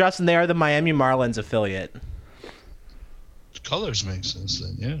back- Justin. They are the Miami Marlins affiliate. Colors make sense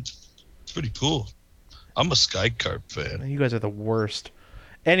then, yeah. It's pretty cool. I'm a Sky Carp fan. You guys are the worst.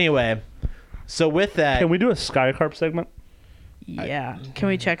 Anyway, so with that, Can we do a Sky Carp segment? Yeah. Can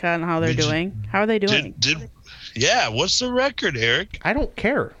we check on how they're We just- doing? How are they doing? Yeah, what's the record, Eric? I don't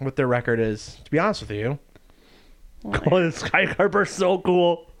care what their record is. To be honest with you, Oh, the Sky Carp are so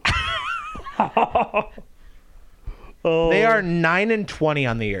cool. Oh, they are 9-20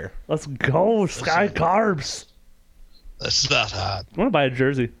 on the year. Let's go, Sky Carps. That's not hot. I want to buy a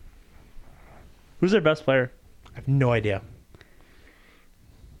jersey. Who's their best player? I have no idea.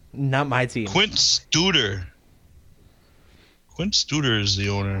 Not my team. Quint Studer. Quint Studer is the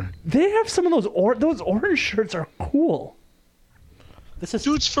owner. They have some of those orange shirts are cool. This is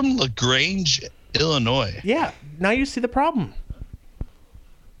Dude's from LaGrange, Illinois. yeah. Now you see the problem.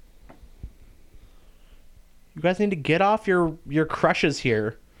 You guys need to get off your crushes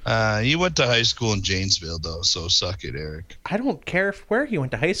here. He went to high school in Janesville, though, so suck it, Eric. I don't care where he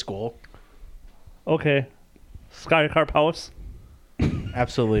went to high school. Okay. Sky Carp House.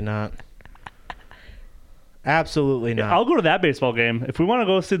 Absolutely not. Absolutely not. I'll go to that baseball game. If we want to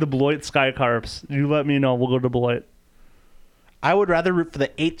go see the Beloit Sky Carps, you let me know. We'll go to Beloit. I would rather root for the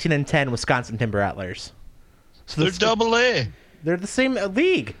 18-10 Wisconsin Timber Rattlers. So They're double A. They're the same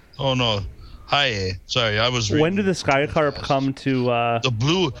league. Oh, no. High A. Sorry, I was when reading. did the Sky Carp come to... The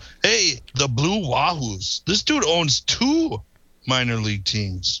Blue Wahoos. This dude owns 2 minor league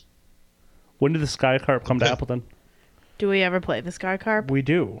teams. when did the Sky Carp come to Appleton? Do we ever play the Sky Carp? We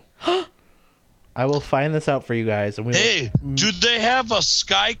do. I will find this out for you guys. And we Hey, do they have a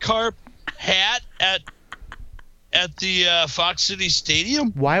Sky Carp hat at the Fox City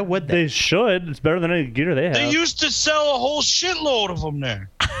Stadium? why would they? They should. It's better than any gear they have. They used to sell a whole shitload of them there.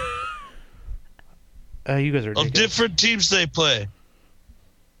 You guys are Of ridiculous. different teams they play.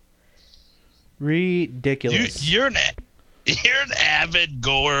 Ridiculous. You're You're an avid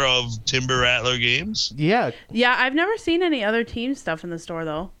goer of Timber Rattler games. Yeah. Yeah, I've never seen any other team stuff in the store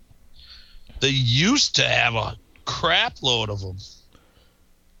though. They used to have a crap load of them.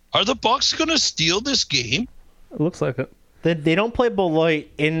 Are the Bucks going to steal this game? It looks like it. They don't play Beloit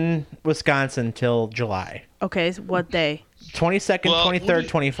in Wisconsin till July. Okay, so what day? 22nd, Well, 23rd,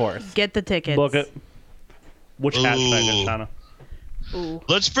 24th. Get the tickets. Book it. Which hat should I Ooh. get, Shawna? Ooh.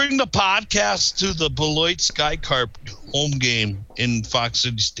 Let's bring the podcast to the Beloit Sky Carp home game in Fox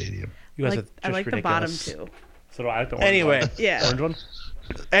City Stadium. You I guys like, are I just like the ridiculous. bottom too. So do I like the orange Anyway. one? Yeah. Orange one?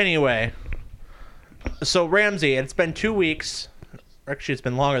 Anyway. So, Ramsay, it's been 2 weeks. Actually, it's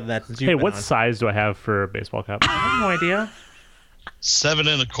been longer than that since you've Hey, been what on. size do I have for a baseball cap? I have no idea. 7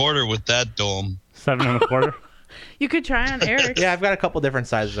 1/4 with that dome. 7 1/4. You could try on Eric. Yeah, I've got a couple different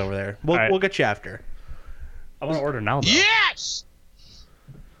sizes over there. All right. We'll get you after. I want to order now, though. Yes!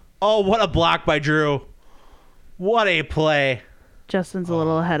 Oh, what a block by Drew. What a play. Justin's a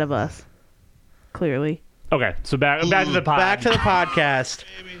little ahead of us. Clearly. Okay, so back to the pod. Back to the podcast.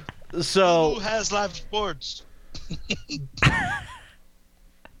 Baby. So, Who has live sports?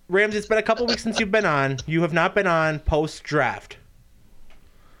 Ramsay, it's been a couple weeks since you've been on. You have not been on post-draft.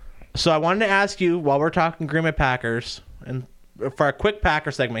 So I wanted to ask you, while we're talking Green Bay Packers, and for a quick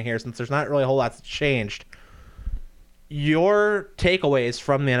Packer segment here, since there's not really a whole lot that's changed, your takeaways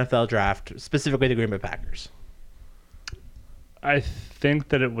from the NFL draft, specifically the Green Bay Packers. I think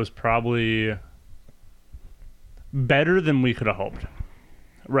that it was probably better than we could have hoped.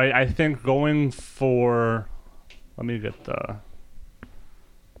 Right? I think going for... Let me get the...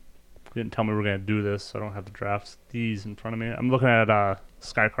 You didn't tell me we were going to do this, so I don't have the drafts these in front of me. I'm looking at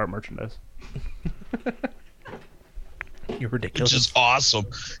Sky Carp merchandise. You're ridiculous. Which is awesome.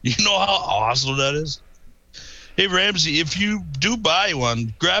 You know how awesome that is? Hey, Ramsey, if you do buy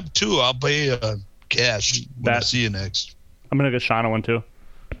one, grab 2. I'll pay cash when I Bet. see you next. I'm going to get Shawna one, too.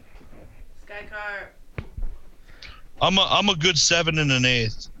 Sky Carp. I'm a good 7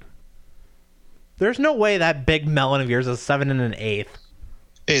 1/8. There's no way that big melon of yours is 7 1/8.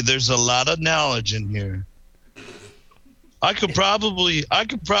 Hey, there's a lot of knowledge in here. I could probably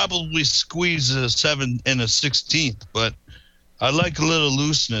squeeze a 7 1/16, but I like a little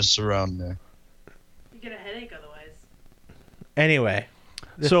looseness around there. You get a headache otherwise. Anyway.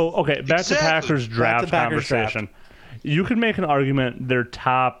 So, okay, back to Exactly. Packers draft Packers draft. conversation. You could make an argument their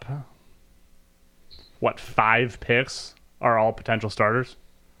top, 5 picks are all potential starters?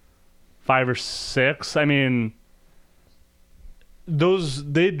 5 or 6? I mean,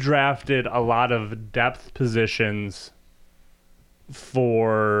 they drafted a lot of depth positions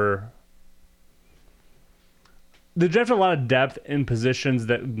they drafted a lot of depth in positions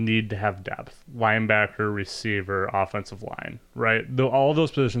that need to have depth. Linebacker, receiver, offensive line, right? All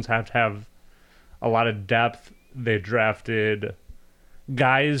those positions have to have a lot of depth. They drafted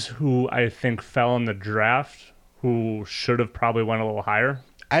guys who I think fell in the draft who should have probably went a little higher.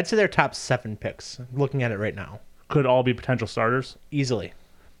 I'd say their top 7 picks, looking at it right now. Could all be potential starters. Easily.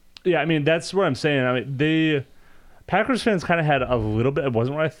 Yeah, I mean, that's what I'm saying. I mean, Packers fans kind of had a little bit, it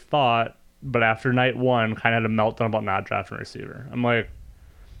wasn't what I thought, but after night 1, kind of had a meltdown about not drafting a receiver. I'm like,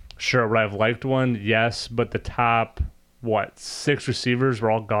 sure, would I have liked one? Yes, but the top, 6 receivers were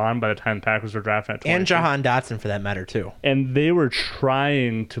all gone by the time the Packers were drafting at 20. And Jahan Dotson, for that matter, too. And they were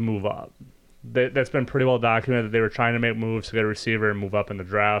trying to move up. That's been pretty well documented that they were trying to make moves to get a receiver and move up in the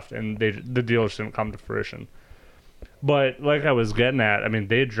draft, and the deal just didn't come to fruition. But like I was getting at, I mean,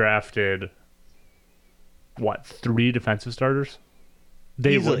 they drafted 3 defensive starters?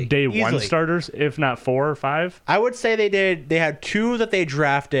 Day Easily. one starters, if not 4 or 5. I would say they did. They had 2 that they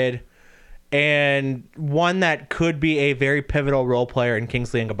drafted, and 1 that could be a very pivotal role player in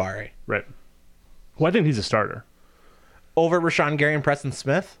Kingsley Ngabare. Right. Well, I think he's a starter. Over Rashawn Gary and Preston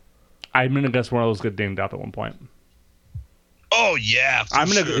Smith. I'm gonna guess one of those get dinged up at one point. Oh yeah, for I'm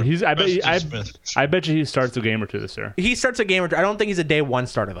gonna. sure. I bet you he starts a game or 2 this year. He starts a game or 2. I don't think he's a day 1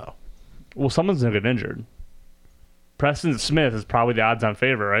 starter, though. Well, someone's gonna get injured. Preston Smith is probably the odds-on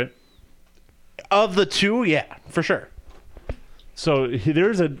favorite, right? Of the 2, yeah, for sure. So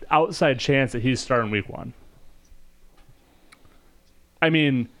there's an outside chance that he's starting week 1. I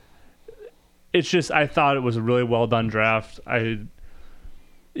mean, it's just I thought it was a really well done draft.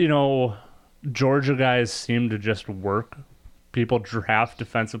 Georgia guys seem to just work. People draft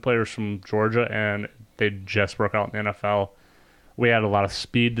defensive players from Georgia and they just work out in the NFL. We had a lot of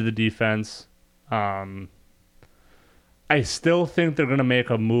speed to the defense. I still think they're going to make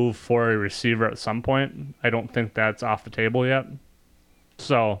a move for a receiver at some point. I don't think that's off the table yet.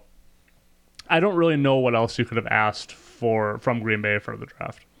 So I don't really know what else you could have asked from Green Bay for the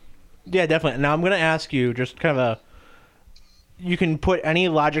draft. Yeah, definitely. Now I'm going to ask you just kind of you can put any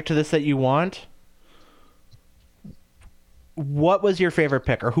logic to this that you want. What was your favorite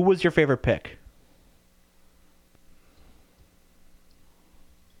pick, or who was your favorite pick?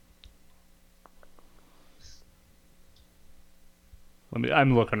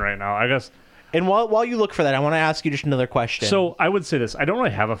 I'm looking right now. I guess. And while you look for that, I want to ask you just another question. So I would say this. I don't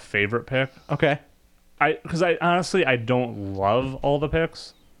really have a favorite pick. Okay. Because I honestly, I don't love all the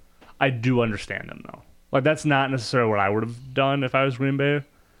picks. I do understand them, though. Like, that's not necessarily what I would have done if I was Green Bay.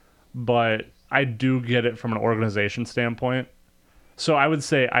 But I do get it from an organization standpoint. So I would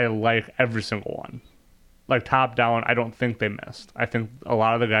say I like every single one. Like, top down, I don't think they missed. I think a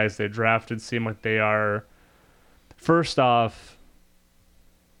lot of the guys they drafted seem like they are, first off,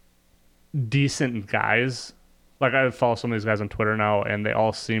 decent guys. Like, I follow some of these guys on Twitter now, and they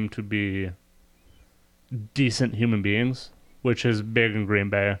all seem to be decent human beings, which is big in Green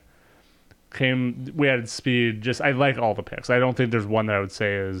Bay. We had speed. Just, I like all the picks. I don't think there's one that I would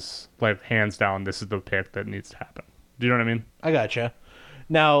say is, like, hands down, this is the pick that needs to happen. Do you know what I mean? I gotcha.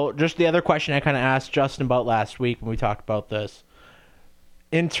 Now, just the other question I kind of asked Justin about last week when we talked about this.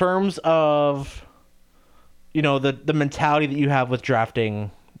 In terms of, you know, the mentality that you have with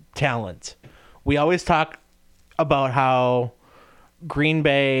drafting talent, we always talk about how Green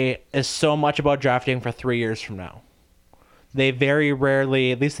Bay is so much about drafting for 3 years from now. They very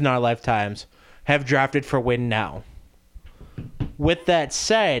rarely, at least in our lifetimes, have drafted for win now. With that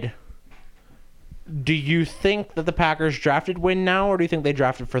said, do you think that the Packers drafted win now, or do you think they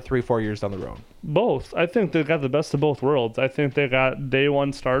drafted for 3-4 years down the road? Both. I think they got the best of both worlds. I think they got day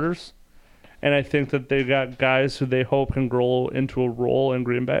one starters, and I think that they got guys who they hope can grow into a role in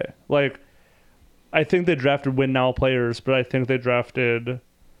Green Bay. Like, I think they drafted win now players, but I think they drafted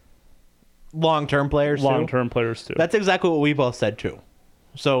long-term players too. That's exactly what we both said too.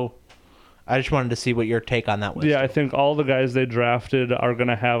 So I just wanted to see what your take on that was. Yeah, I think all the guys they drafted are going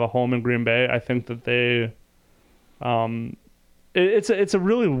to have a home in Green Bay. I think that they it's a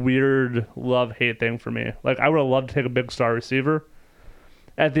really weird love-hate thing for me. Like, I would have loved to take a big star receiver.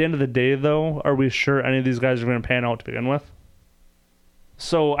 At the end of the day, though, are we sure any of these guys are going to pan out to begin with?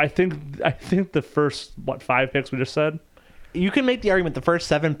 So I think the first 5 picks we just said, you can make the argument the first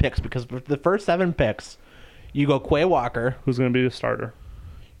 7 picks, because the first 7 picks, you go Quay Walker, who's going to be the starter.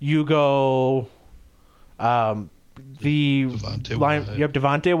 You go you have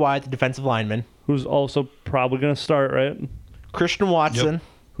Devontae Wyatt, the defensive lineman, who's also probably going to start, right? Christian Watson,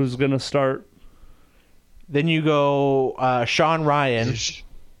 who's going to start. Then you go Sean Ryan,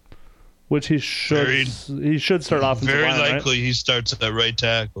 which he should start off. Very likely, right? He starts at right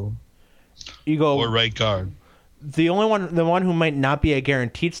tackle. You go or right guard. The one who might not be a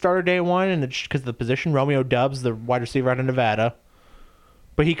guaranteed starter day one, and because of the position, Romeo Doubs, the wide receiver out of Nevada,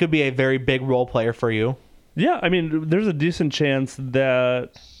 but he could be a very big role player for you. Yeah, I mean, there's a decent chance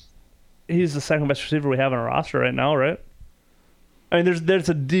that he's the second best receiver we have on our roster right now, right? I mean, there's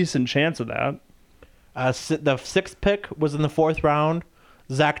a decent chance of that. The 6th pick was in the 4th round.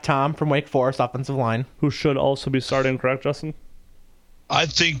 Zach Tom from Wake Forest, offensive line, who should also be starting. Correct, Justin? I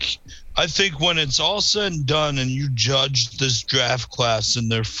think when it's all said and done, and you judge this draft class in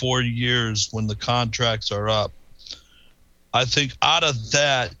their 4 years when the contracts are up, I think out of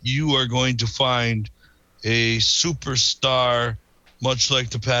that you are going to find a superstar, much like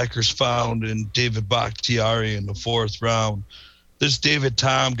the Packers found in David Bakhtiari in the 4th round. This David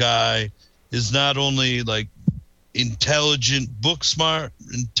Tom guy is not only like intelligent, book smart,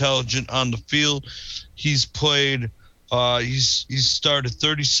 intelligent on the field. He's played. He's started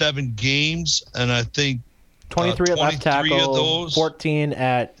 37 games, and I think 23 at left tackle, of those, 14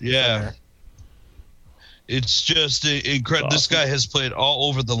 at center. It's just incredible. Awesome. This guy has played all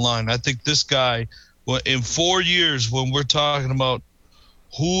over the line. I think this guy, in 4 years, when we're talking about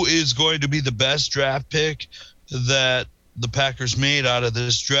who is going to be the best draft pick that the Packers made out of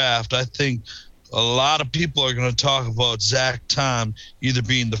this draft, I think a lot of people are going to talk about Zach Tom either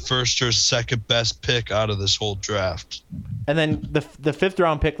being the first or second best pick out of this whole draft. And then the 5th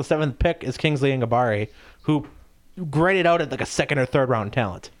round pick, the 7th pick, is Kingsley Ngabari, who graded out at like a 2nd or 3rd round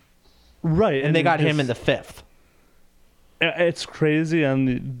talent. Right. And they got him in the 5th. It's crazy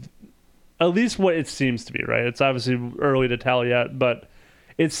on at least what it seems to be, right? It's obviously early to tell yet, but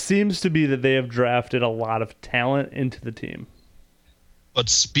it seems to be that they have drafted a lot of talent into the team. But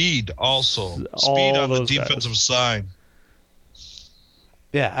speed also. Speed on the defensive side.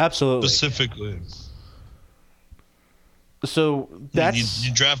 Yeah, absolutely. Specifically. So that's...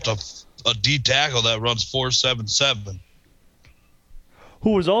 You draft a D tackle that runs 4.77. Who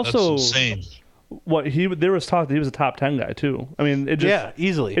was also... That's insane. There was talk that he was a top 10 guy too. I mean,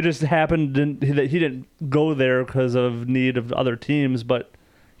 easily. It just happened that he didn't go there because of need of other teams, but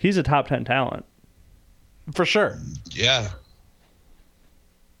he's a top 10 talent for sure. Yeah,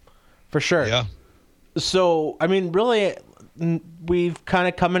 for sure. Yeah. So I mean, really, we've kind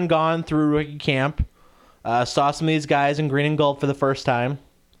of come and gone through rookie camp. Saw some of these guys in green and gold for the first time,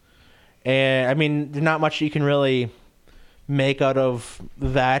 and I mean, there's not much you can really make out of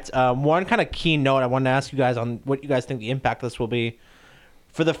that. One kind of key note I wanted to ask you guys on what you guys think the impact of this will be.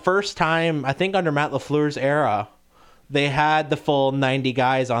 For the first time, I think under Matt LaFleur's era, they had the full 90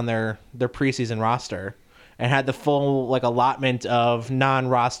 guys on their preseason roster and had the full like allotment of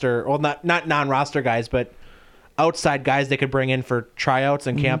non-roster, well, not non-roster guys, but outside guys they could bring in for tryouts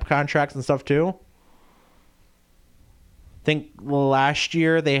and camp contracts and stuff too. I think last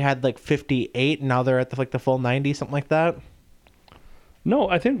year they had like 58, and now they're at the full 90, something like that. No,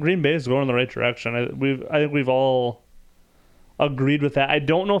 I think Green Bay is going in the right direction. I think we've all agreed with that. I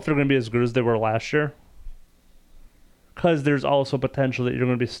don't know if they're going to be as good as they were last year, because there's also potential that you're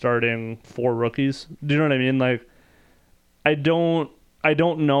going to be starting 4 rookies. Do you know what I mean? Like, I don't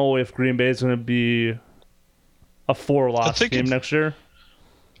know if Green Bay is going to be a 4-loss team next year.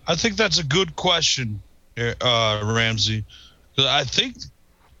 I think that's a good question, Ramsay. I think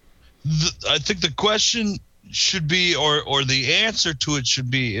the question should be, or the answer to it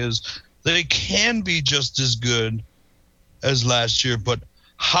should be, is they can be just as good as last year, but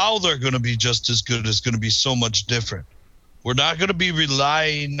how they're going to be just as good is going to be so much different. We're not going to be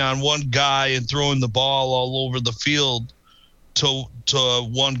relying on one guy and throwing the ball all over the field to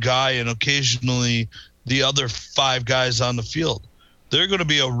one guy and occasionally the other 5 guys on the field. They're going to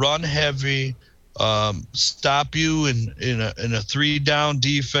be a run-heavy, stop you in a 3-down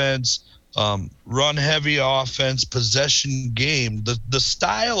defense, run-heavy offense, possession game. The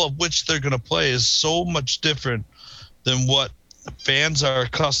style of which they're going to play is so much different than what fans are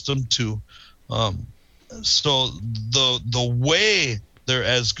accustomed to. So the way they're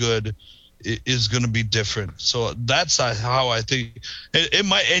as good is going to be different. So that's how I think it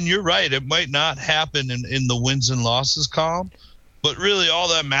might. And you're right, it might not happen in the wins and losses column, but really all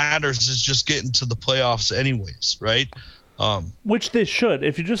that matters is just getting to the playoffs anyways, right? Which they should.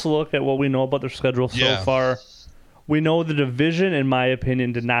 If you just look at what we know about their schedule so far, we know the division, in my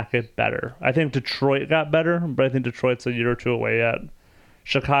opinion, did not get better. I think Detroit got better, but I think Detroit's a year or two away yet.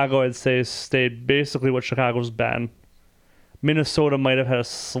 Chicago, I'd say, stayed basically what Chicago's been. Minnesota might have had a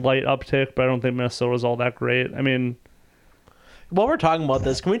slight uptick, but I don't think Minnesota's all that great. I mean, while we're talking about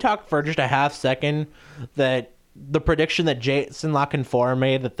this, can we talk for just a half second that the prediction that Jason La Canfora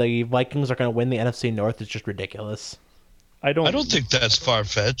made that the Vikings are going to win the NFC North is just ridiculous? I don't think that's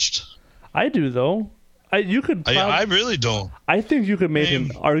far-fetched. I do, though. I really don't. I think you could make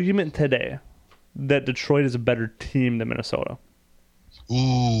an argument today that Detroit is a better team than Minnesota.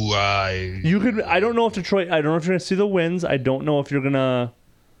 Ooh, you could. I don't know if Detroit. I don't know if you're gonna see the wins. I don't know if you're gonna.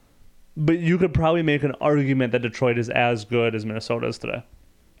 But you could probably make an argument that Detroit is as good as Minnesota is today,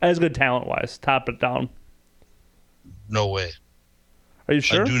 as good talent-wise, top it down. No way. Are you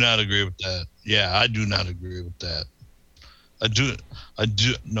sure? I do not agree with that. Yeah, I do not agree with that. I do.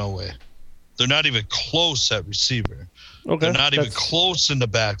 No way. They're not even close at receiver. Okay. They're not even close in the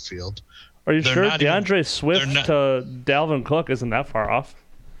backfield. Are you sure DeAndre Swift to Dalvin Cook isn't that far off?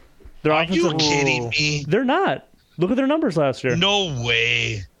 Are you kidding me? They're not. Look at their numbers last year. No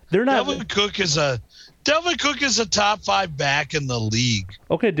way. They're not. Dalvin Cook is a top 5 back in the league.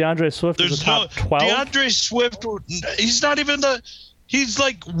 Okay, DeAndre Swift is a top 12. DeAndre Swift, he's not even he's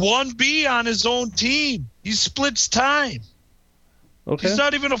like 1B on his own team. He splits time. Okay. He's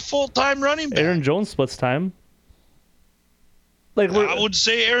not even a full-time running back. Aaron Jones splits time. I would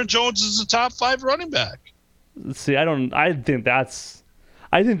say Aaron Jones is a top 5 running back. See, I think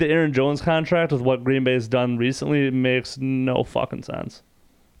the Aaron Jones contract with what Green Bay's done recently makes no fucking sense.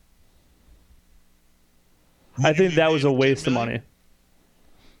 I think that was a waste of money.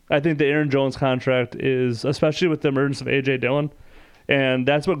 I think the Aaron Jones contract is, especially with the emergence of A.J. Dillon, and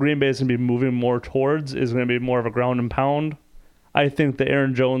that's what Green Bay is going to be moving more towards, is going to be more of a ground and pound. I think the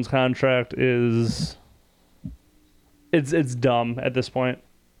Aaron Jones contract is... It's dumb at this point.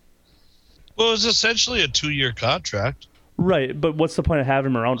 Well, it's essentially a 2-year contract. Right, but what's the point of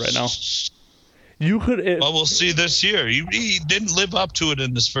having him around right now? Well, we'll see this year. He didn't live up to it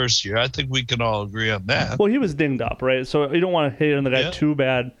in his first year. I think we can all agree on that. Well, he was dinged up, right? So you don't want to hate on the guy too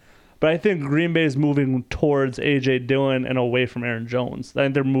bad. But I think Green Bay is moving towards A.J. Dillon and away from Aaron Jones. I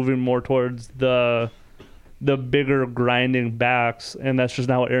think they're moving more towards the bigger grinding backs, and that's just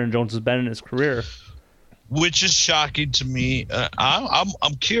not what Aaron Jones has been in his career. Which is shocking to me.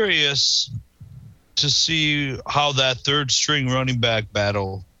 I'm curious to see how that third string running back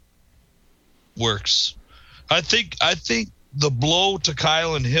battle works. I think the blow to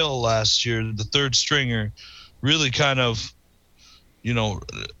Kylan Hill last year, the third stringer, really kind of,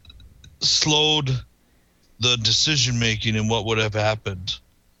 slowed the decision making and what would have happened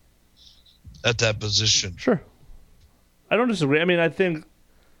at that position. Sure. I don't disagree. I mean, I think,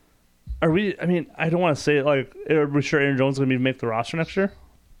 I don't want to say it like, are we sure Aaron Jones is going to make the roster next year?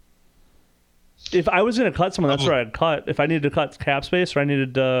 If I was going to cut someone, that's where I'd cut. If I needed to cut cap space or I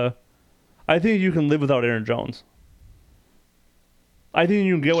needed I think you can live without Aaron Jones. I think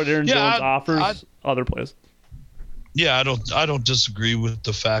you can get what Aaron Jones offers other places. Yeah, I don't disagree with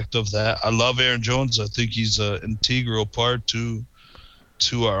the fact of that. I love Aaron Jones. I think he's an integral part to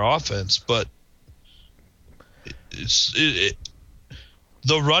our offense, but the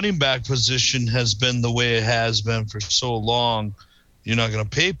running back position has been the way it has been for so long. You're not going to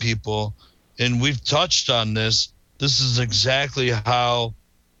pay people, and we've touched on this. This is exactly how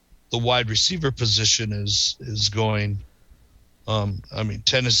the wide receiver position is going.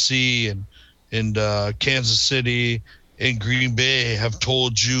 Tennessee and Kansas City and Green Bay have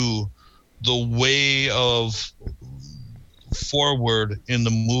told you the way of forward in the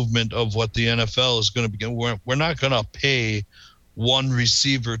movement of what the NFL is going to begin. We're not going to pay one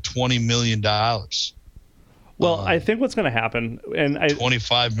receiver $20 million. Well, I think what's going to happen, and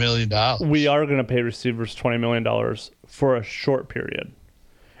 $25 million. We are going to pay receivers $20 million for a short period.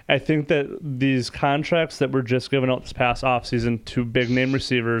 I think that these contracts that were just given out this past offseason to big-name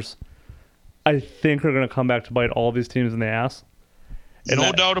receivers, I think are going to come back to bite all these teams in the ass. And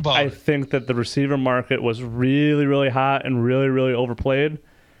no doubt about it. I think that the receiver market was really, really hot and really, really overplayed.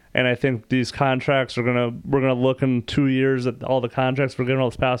 And I think these contracts we're gonna look in 2 years at all the contracts we're given out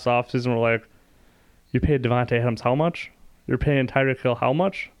this past offseason. We're like, you paid Devontae Adams how much? You're paying Tyreek Hill how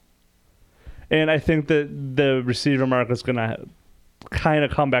much? And I think that the receiver market is going to kind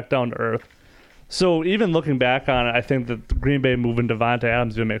of come back down to earth. So even looking back on it, I think that the Green Bay moving Devontae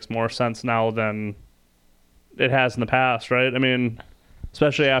Adams even makes more sense now than it has in the past, right? I mean,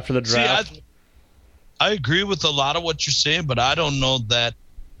 especially after the draft. See, I agree with a lot of what you're saying, but I don't know that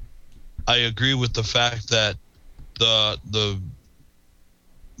I agree with the fact that the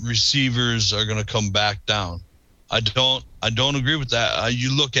receivers are going to come back down. I don't agree with that.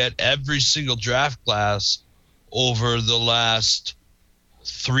 You look at every single draft class over the last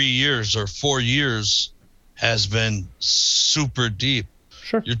 3 years or 4 years has been super deep.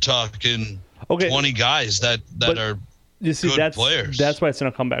 Sure. You're talking 20 guys that are you see, good players. That's why it's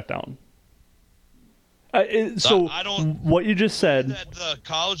going to come back down. What you just said. That the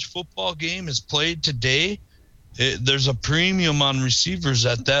college football game is played today. There's a premium on receivers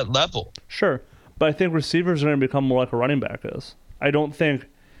at that level. Sure. But I think receivers are going to become more like a running back is. I don't think,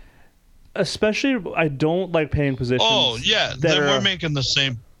 especially, I don't like paying positions. Oh, yeah. Then we're making the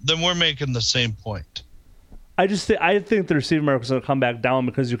same point. I think the receiver market is going to come back down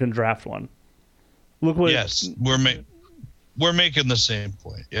because you can draft one. Yes, we're making the same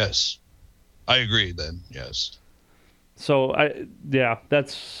point. Yes. I agree then. Yes. So I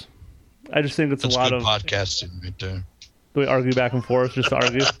just think it's That's a lot good of podcasting right there. We argue back and forth just to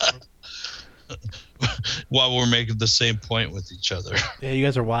argue. While we're making the same point with each other. Yeah, you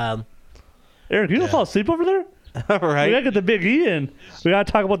guys are wild. Eric, you don't fall asleep over there? All right. We gotta get the big E in. We gotta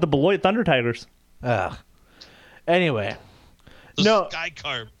talk about the Beloit Thunder Tigers. Anyway. The Sky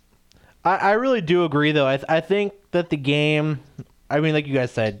Carp. I really do agree, though. I think that the game, I mean, like you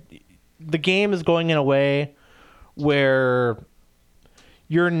guys said, the game is going in a way where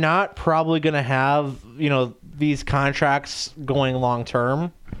you're not probably going to have, these contracts going long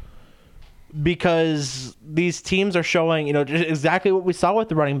term because these teams are showing, just exactly what we saw with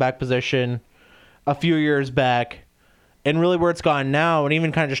the running back position a few years back and really where it's gone now. And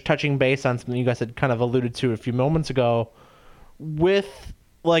even kind of just touching base on something you guys had kind of alluded to a few moments ago with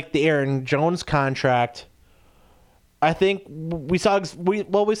like the Aaron Jones contract. I think we saw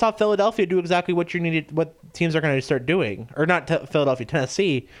Philadelphia do exactly what what teams are going to start doing, or not Philadelphia,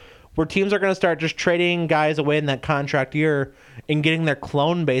 Tennessee, where teams are going to start just trading guys away in that contract year and getting their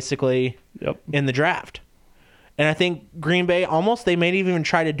clone basically in the draft. And I think Green Bay they may even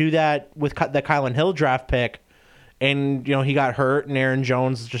try to do that with the Kylan Hill draft pick, and he got hurt, and Aaron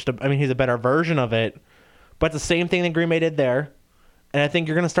Jones is he's a better version of it, but it's the same thing that Green Bay did there. And I think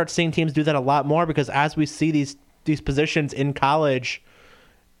you're going to start seeing teams do that a lot more because as we see these positions in college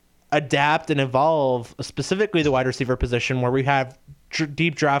adapt and evolve, specifically the wide receiver position where we have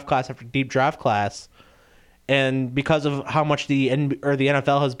deep draft class after deep draft class. And because of how much the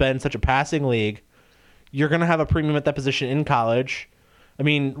NFL has been such a passing league, you're going to have a premium at that position in college, I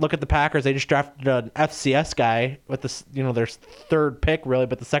mean, look at the Packers. They just drafted an FCS guy with this, their third pick, really,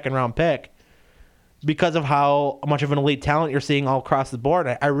 but the second round pick, because of how much of an elite talent you're seeing all across the board.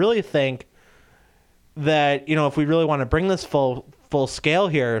 I really think that, if we really want to bring this full scale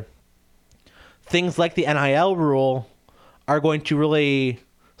here, things like the NIL rule are going to really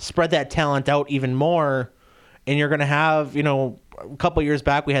spread that talent out even more. And you're going to have, a couple years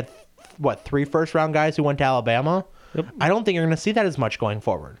back, we had, 3 first-round guys who went to Alabama? Yep. I don't think you're going to see that as much going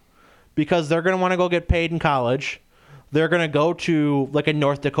forward because they're going to want to go get paid in college. They're going to go to, like, a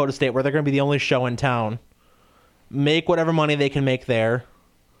North Dakota State where they're going to be the only show in town, make whatever money they can make there,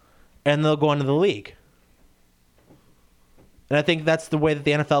 and they'll go into the league. And I think that's the way that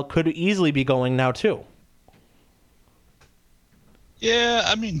the NFL could easily be going now, too. Yeah,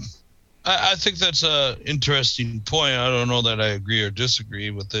 I mean, I think that's a interesting point. I don't know that I agree or disagree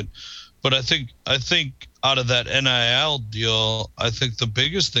with it, but I think out of that NIL deal, I think the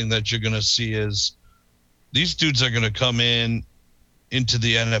biggest thing that you're going to see is these dudes are going to come into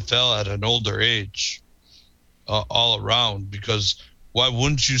the NFL at an older age, all around. Because why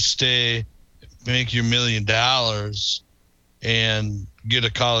wouldn't you stay, make your $1 million, and get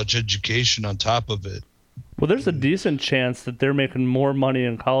a college education on top of it? Well, there's a decent chance that they're making more money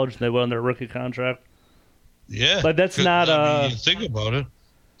in college than they will on their rookie contract. Yeah, but that's not. You think about it.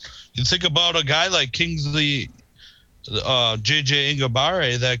 You think about a guy like Kingsley, JJ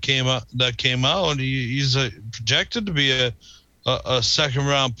Ingabare that came out. He's projected to be a second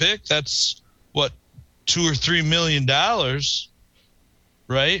round pick. That's what, $2 or $3 million,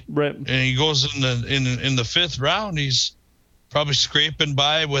 right? Right. And he goes in the 5th round. He's probably scraping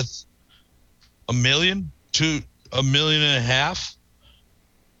by with $1 million to $1.5 million.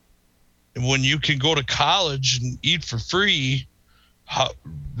 And when you can go to college and eat for free,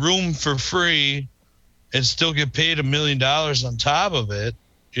 room for free, and still get paid $1 million on top of it,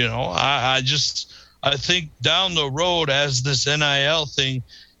 I think down the road, as this NIL thing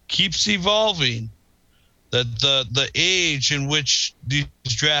keeps evolving, that the age in which these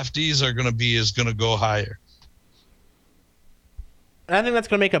draftees are going to be is going to go higher. And I think that's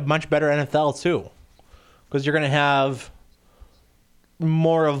going to make a much better NFL too, because you're going to have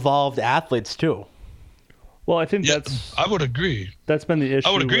more evolved athletes too. Well, I think I would agree. That's been the issue.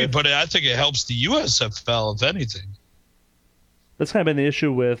 I would agree, but I think it helps the USFL, if anything. That's kind of been the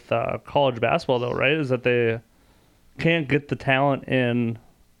issue with college basketball, though, right? Is that they can't get the talent in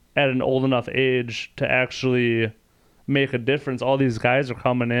at an old enough age to actually make a difference. All these guys are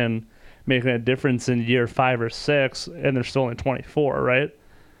coming in, making a difference in year 5 or 6, and they're still only 24, right?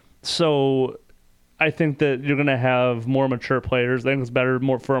 So I think that you're going to have more mature players. I think it's better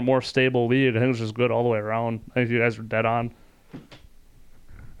for a more stable league. I think it's just good all the way around. I think you guys are dead on.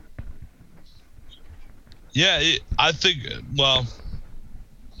 Yeah, I think,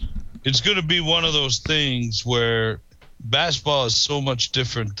 it's going to be one of those things where basketball is so much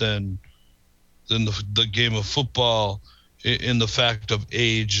different than the game of football in the fact of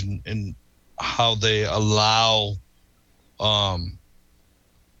age and how they allow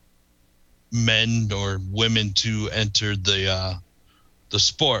men or women to enter the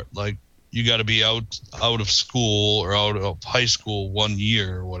sport. Like, you got to be out of school or out of high school 1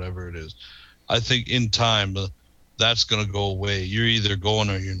 year or whatever it is. I think in time that's going to go away. You're either going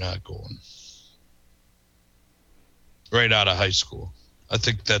or you're not going. Right out of high school. I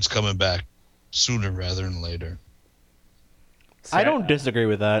think that's coming back sooner rather than later. I don't disagree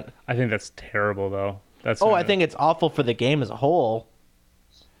with that. I think that's terrible, though. I think it's awful for the game as a whole.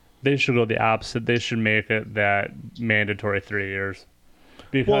 They should go the opposite. They should make it that mandatory 3 years.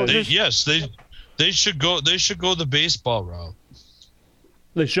 Because they should go. They should go the baseball route.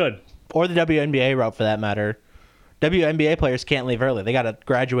 They should, or the WNBA route for that matter. WNBA players can't leave early. They got to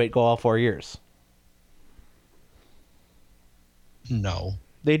graduate, go all 4 years. No,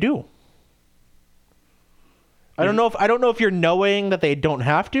 they do. I don't know if you're knowing that they don't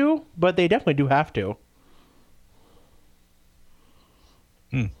have to, but they definitely do have to.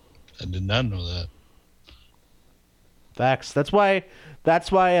 I did not know that. Facts. That's why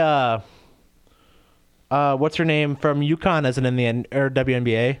what's her name from UConn isn't in the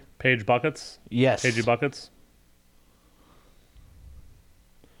WNBA? Paige Buckets? Yes. Paige Buckets?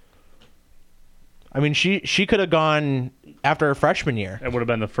 I mean, she could have gone after her freshman year. It would have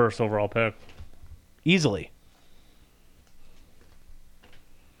been the first overall pick. Easily.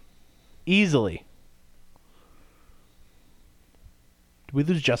 Did we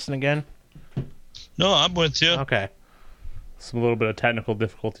lose Justin again? No, I'm with you. Okay. Some little bit of technical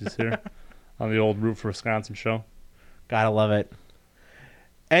difficulties here on the old Root for Wisconsin show. Gotta love it.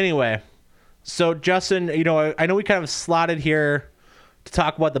 Anyway, so Justin, I know we kind of slotted here to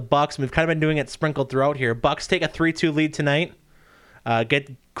talk about the Bucks. We've kind of been doing it sprinkled throughout here. Bucks take a 3-2 lead tonight.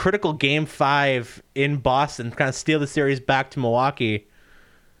 Get critical Game 5 in Boston, kind of steal the series back to Milwaukee.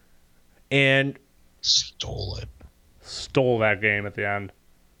 And stole that game at the end.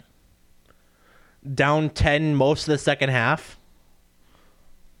 Down 10 most of the second half.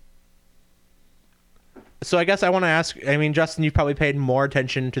 So I guess I want to ask, I mean, Justin, you've probably paid more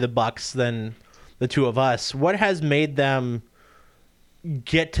attention to the Bucks than the two of us. What has made them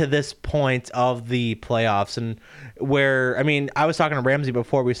get to this point of the playoffs? And where, I mean, I was talking to Ramsay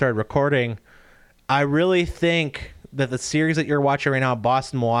before we started recording. I really think that the series that you're watching right now,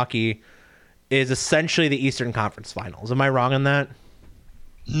 Boston-Milwaukee, is essentially the Eastern Conference Finals. Am I wrong on that?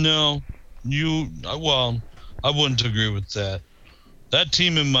 No. I wouldn't agree with that. That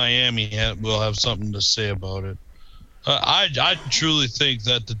team in Miami will have something to say about it. I truly think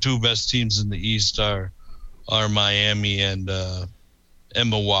that the two best teams in the East are Miami and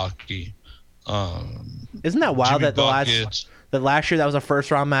Milwaukee. Isn't that wild Jimmy that last year that was a first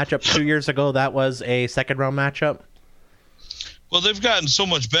round matchup? 2 years ago that was a second round matchup. Well, they've gotten so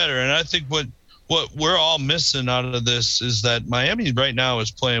much better, and I think what we're all missing out of this is that Miami right now is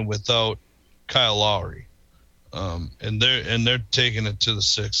playing without Kyle Lowry. And they're taking it to the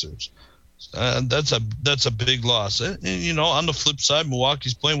Sixers. That's a big loss. And on the flip side,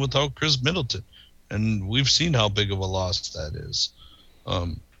 Milwaukee's playing without Chris Middleton, and we've seen how big of a loss that is.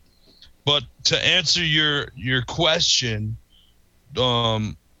 But to answer your question,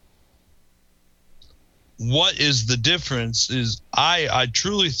 what is the difference? Is I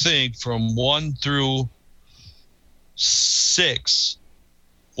truly think from 1 through 6,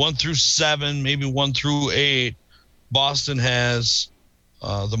 1 through 7, maybe 1 through 8. Boston has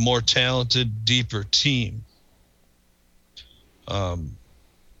the more talented, deeper team. But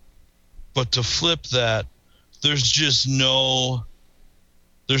to flip that, there's no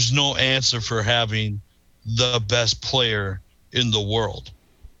answer for having the best player in the world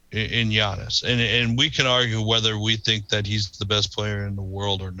in Giannis. And we can argue whether we think that he's the best player in the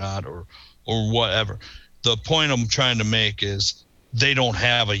world or not, or whatever. The point I'm trying to make is they don't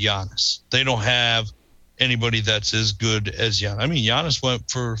have a Giannis. They don't have anybody that's as good as Giannis. I mean, Giannis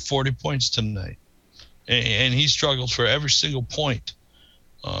went for 40 points tonight, and he struggled for every single point.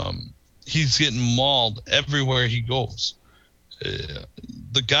 He's getting mauled everywhere he goes.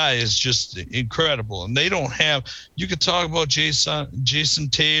 The guy is just incredible, and they don't have. You could talk about Jason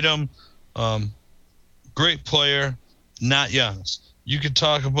Tatum, great player, not Giannis. You could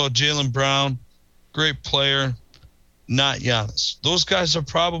talk about Jaylen Brown, great player, not Giannis. Those guys are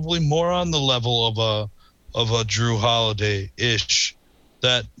probably more on the level of a Drew Holiday-ish,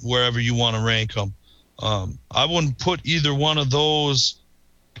 that wherever you want to rank them. I wouldn't put either one of those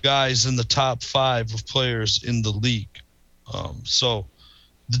guys in the top 5 of players in the league. So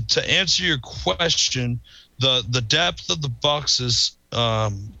to answer your question, the depth of the Bucks is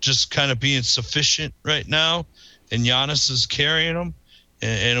just kind of being sufficient right now, and Giannis is carrying them.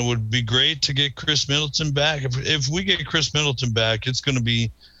 And it would be great to get Chris Middleton back. If we get Chris Middleton back, it's going to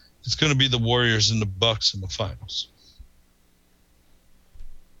be the Warriors and the Bucks in the finals.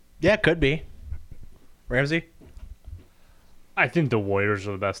 Yeah, it could be. Ramsay? I think the Warriors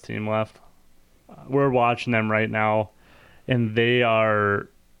are the best team left. We're watching them right now, and they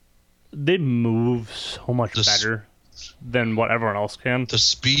move so much better than what everyone else can. The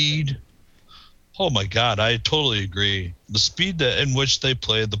speed. Oh my God, I totally agree. The speed in which they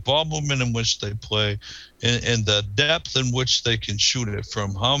play, the ball movement in which they play, and the depth in which they can shoot it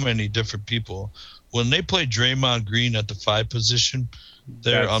from how many different people. When they play Draymond Green at the 5 position,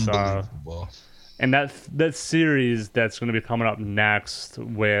 they're unbelievable. And that series that's going to be coming up next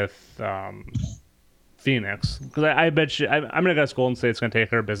with Phoenix, because I bet you, I'm going to guess Golden State's going to take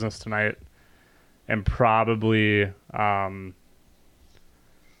care of business tonight and probably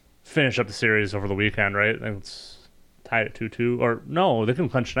finish up the series over the weekend, right? I think it's tied at 2-2, or no, they can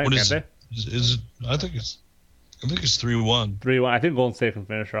clinch tonight, can't they? Is it? I think it's 3-1. 3-1. I think Golden State can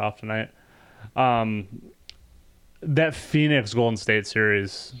finish her off tonight. That Phoenix Golden State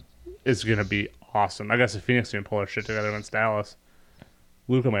series is going to be awesome. I guess if Phoenix can pull their shit together against Dallas,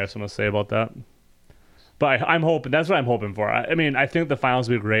 Luka might have something to say about that. But I'm hoping, that's what I'm hoping for. I mean, I think the finals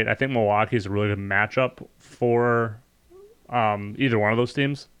will be great. I think Milwaukee is a really good matchup for either one of those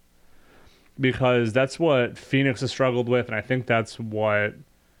teams, because that's what Phoenix has struggled with, and I think that's what,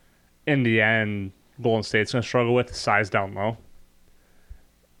 in the end, Golden State's going to struggle with, size down low.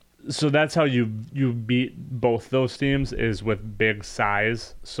 So that's how you beat both those teams, is with big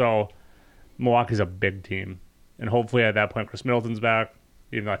size. So Milwaukee's a big team, and hopefully at that point Chris Middleton's back,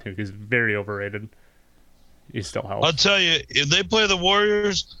 even though I think he's very overrated. he still helps. I'll tell you, if they play the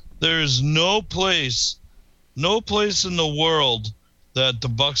Warriors, there is no place in the world that the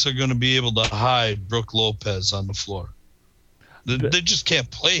Bucks are going to be able to hide Brook Lopez on the floor. They just can't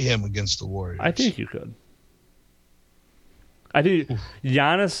play him against the Warriors. I think you could. I think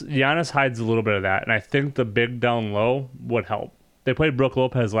Giannis hides a little bit of that, and I think the big down low would help. They played Brook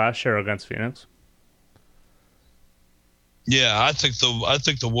Lopez last year against Phoenix. Yeah, I think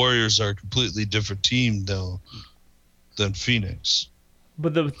the Warriors are a completely different team though than Phoenix.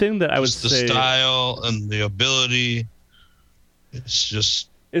 But the thing that I would the say, style and the ability, it's just.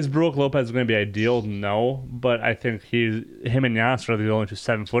 Is Brook Lopez going to be ideal? No, but I think him and Giannis are the only two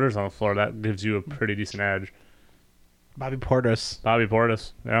 7-footers on the floor. That gives you a pretty decent edge. Bobby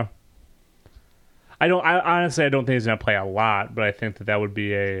Portis, yeah. I honestly don't think he's going to play a lot, but I think that would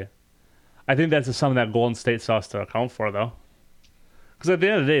be I think that's something that Golden State still has to account for, though. Because at the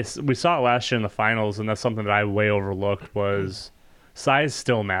end of the day, we saw it last year in the finals, and that's something that I way overlooked was size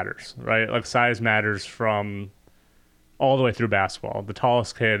still matters, right? Like size matters from all the way through basketball. The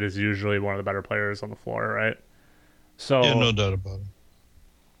tallest kid is usually one of the better players on the floor, right? So yeah, no doubt about it.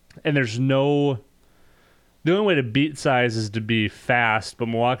 And the only way to beat size is to be fast, but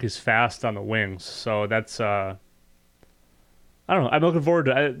Milwaukee's fast on the wings. So that's I don't know. I'm looking forward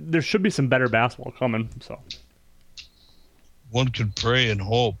to there should be some better basketball coming. So one could pray and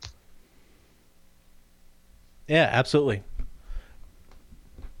hope. Yeah, absolutely.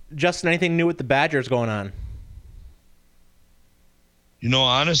 Justin, anything new with the Badgers going on?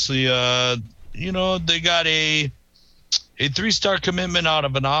 Honestly, they got a 3-star commitment out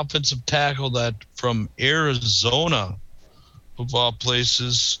of an offensive tackle that from Arizona, of all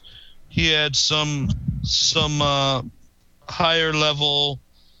places. He had some higher level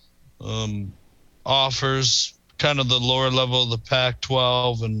offers, kind of the lower level of the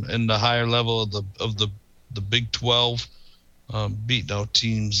Pac-12 and the higher level of the Big 12, beating out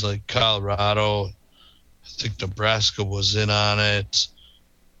teams like Colorado. I think Nebraska was in on it.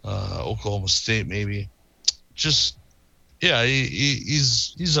 Oklahoma State maybe. Just yeah,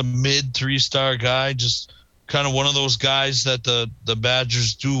 he's a mid 3-star guy. Just kind of one of those guys that the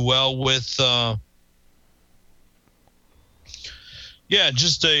Badgers do well with.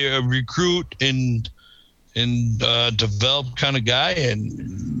 Just a recruit and develop kind of guy,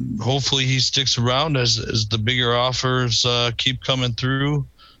 and hopefully he sticks around as the bigger offers keep coming through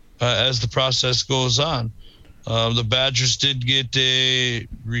as the process goes on. The Badgers did get a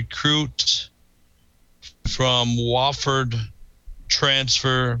recruit from Wofford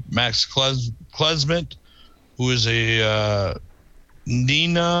transfer, Max Klesmit, who is a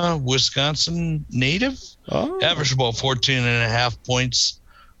Neenah, Wisconsin native. Averaged about 14.5 points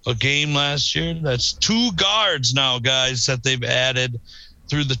a game last year. That's 2 guards now, guys, that they've added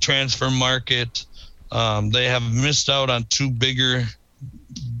through the transfer market. They have missed out on 2 big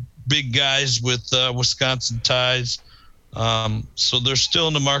guys with Wisconsin ties. So they're still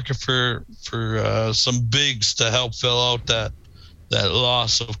in the market for some bigs to help fill out that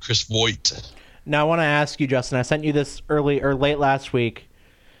loss of Chris Voigt. Now I want to ask you, Justin, I sent you this early or late last week.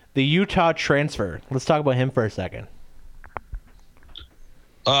 The Utah transfer. Let's talk about him for a second.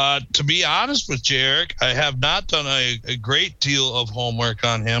 To be honest with you, Eric, I have not done a great deal of homework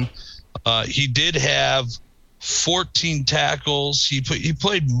on him. He did have 14 tackles. He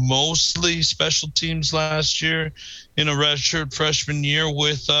played mostly special teams last year in a redshirt freshman year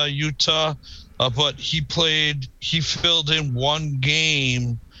with Utah, but he filled in 1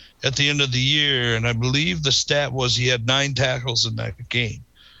 game at the end of the year, and I believe the stat was he had 9 tackles in that game.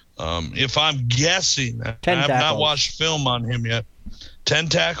 If I'm guessing, I have not watched film on him yet. 10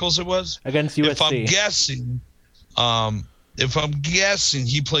 tackles it was? Against USC. If I'm guessing,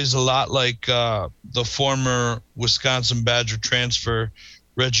 he plays a lot like the former Wisconsin Badger transfer,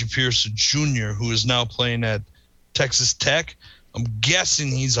 Reggie Pearson Jr., who is now playing at Texas Tech. I'm guessing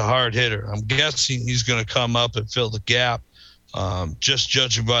he's a hard hitter. I'm guessing he's going to come up and fill the gap, just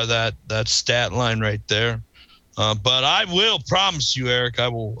judging by that stat line right there. But I will promise you, Eric, I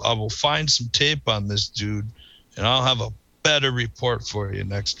will find some tape on this dude, and I'll have a better report for you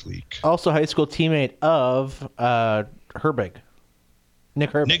next week. Also, high school teammate of Herbig.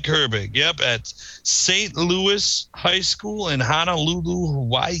 Nick Herbig, yep, at St. Louis High School in Honolulu,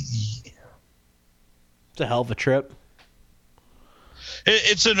 Hawaii. It's a hell of a trip.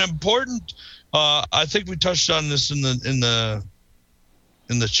 It's an important. I think we touched on this in the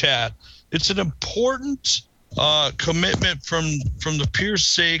chat. It's an important commitment from the pure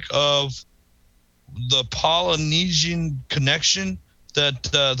sake of the Polynesian connection that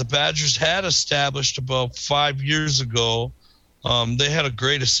the Badgers had established about 5 years ago. They had a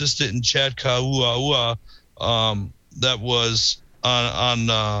great assistant in Chad Kauaua that was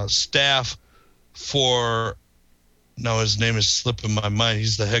on staff for. Now his name is slipping my mind.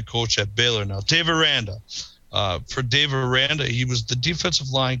 He's the head coach at Baylor now. Dave Aranda. For Dave Aranda, he was the defensive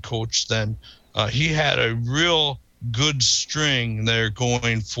line coach then. He had a real good string there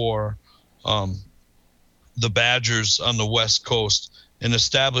going for the Badgers on the West Coast, and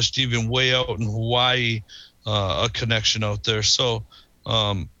established even way out in Hawaii a connection out there. So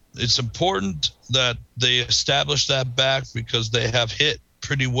it's important that they establish that back, because they have hit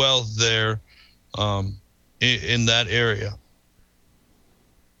pretty well there in that area.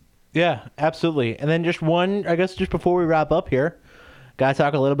 Yeah, absolutely. And then just before we wrap up here, got to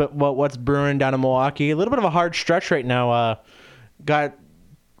talk a little bit about what's brewing down in Milwaukee. A little bit of a hard stretch right now. Got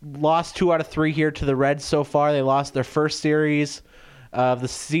lost 2 out of 3 here to the Reds so far. They lost their first series of the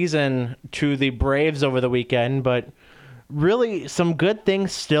season to the Braves over the weekend, but really some good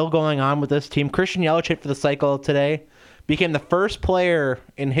things still going on with this team. Christian Yelich hit for the cycle today. Became the first player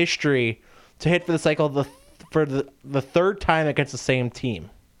in history to hit for the cycle for the third time against the same team.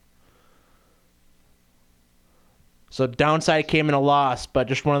 So downside came in a loss, but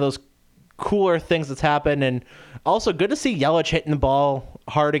just one of those cooler things that's happened. And also good to see Yelich hitting the ball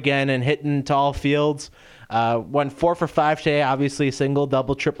hard again and hitting to all fields. Went 4 for 5 today, obviously single,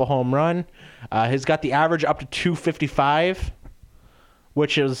 double, triple home run. He's got the average up to 255,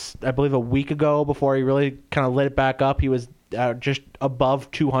 which is, I believe, a week ago before he really kind of lit it back up. He was just above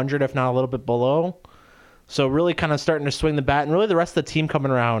 200, if not a little bit below. So really kind of starting to swing the bat, and really the rest of the team coming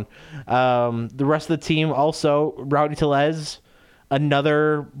around. The rest of the team also, Rowdy Tellez,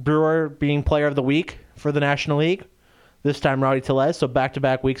 another Brewer being player of the week for the National League. This time Rowdy Tellez, so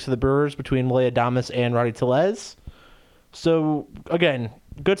back-to-back weeks for the Brewers between Willie Adames and Rowdy Tellez. So, again,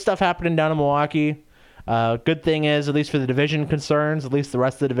 good stuff happening down in Milwaukee. Good thing is, at least for the division concerns, at least the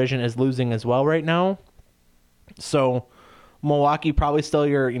rest of the division is losing as well right now. So Milwaukee probably still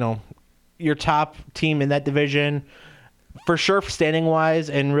your top team in that division for sure, standing wise,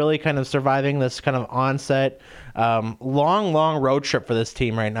 and really kind of surviving this kind of onset long road trip for this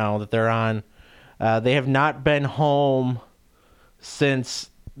team right now that they're on. They have not been home since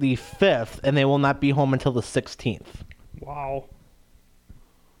the 5th, and they will not be home until the 16th. Wow.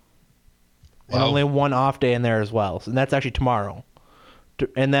 And only one off day in there as well, and that's actually tomorrow.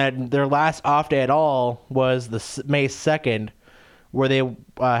 And then their last off day at all was the May 2nd, where they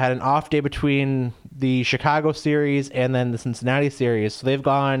had an off day between the Chicago series and then the Cincinnati series. So they've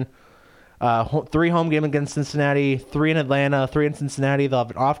gone 3 home games against Cincinnati, 3 in Atlanta, 3 in Cincinnati. They'll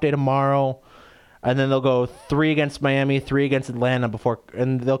have an off day tomorrow, and then they'll go 3 against Miami, 3 against Atlanta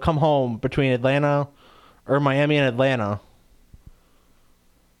and they'll come home between Miami and Atlanta.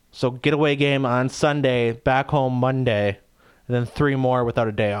 So getaway game on Sunday, back home Monday, and then 3 more without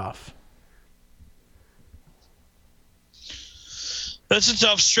a day off. That's a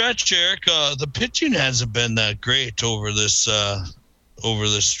tough stretch, Eric. The pitching hasn't been that great over this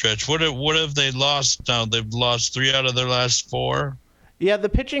stretch. What have they lost now? They've lost 3 out of their last 4. Yeah, the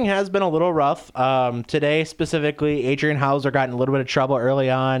pitching has been a little rough. Today specifically, Adrian Hauser got in a little bit of trouble early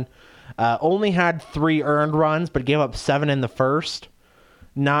on. Only had 3 earned runs, but gave up 7 in the first.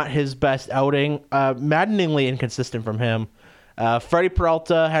 Not his best outing. Maddeningly inconsistent from him. Freddie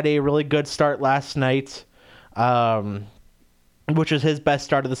Peralta had a really good start last night, which is his best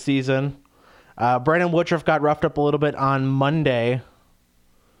start of the season. Brandon Woodruff got roughed up a little bit on Monday,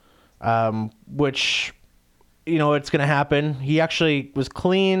 which, it's going to happen. He actually was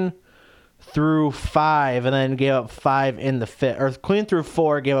clean through 5 and then gave up 5 in the 5th. Or clean through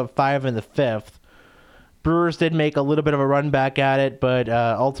 4, gave up 5 in the 5th. Brewers did make a little bit of a run back at it, but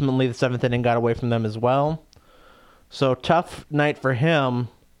ultimately the 7th inning got away from them as well. So tough night for him.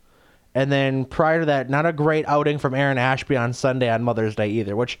 And then prior to that, not a great outing from Aaron Ashby on Sunday on Mother's Day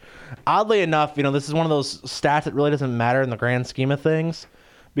either, which oddly enough, this is one of those stats that really doesn't matter in the grand scheme of things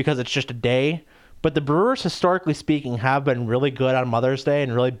because it's just a day. But the Brewers, historically speaking, have been really good on Mother's Day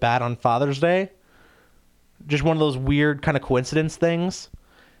and really bad on Father's Day. Just one of those weird kind of coincidence things.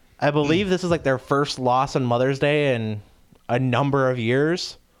 I believe this is like their first loss on Mother's Day in a number of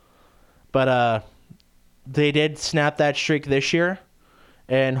years. But they did snap that streak this year.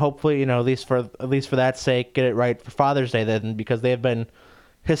 And hopefully, at least for that sake, get it right for Father's Day then, because they have been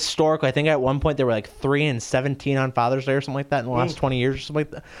historically, I think at one point they were like 3-17 on Father's Day or something like that in the last 20 years or something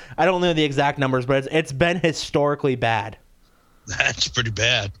like that. I don't know the exact numbers, but it's been historically bad. That's pretty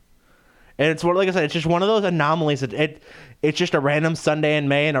bad. And it's like I said, it's just one of those anomalies. It's just a random Sunday in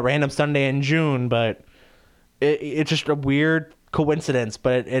May and a random Sunday in June, but it's just a weird coincidence,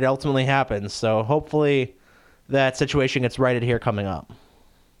 but it ultimately happens. So hopefully that situation gets righted here coming up.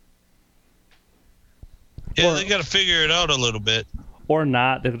 Yeah, they got to figure it out a little bit. Or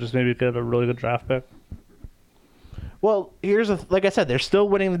not. They could just maybe get a really good draft pick. Well, like I said, they're still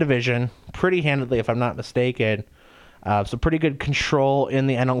winning the division pretty handedly, if I'm not mistaken. So pretty good control in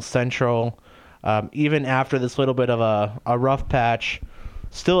the NL Central, even after this little bit of a rough patch.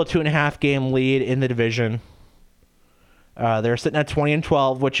 Still a 2.5 game lead in the division. They're sitting at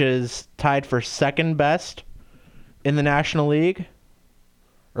 20-12, which is tied for second best in the National League,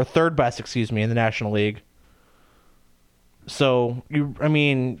 or third best, excuse me, in the National League. So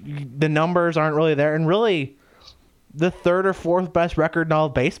the numbers aren't really there, and really, the third or fourth best record in all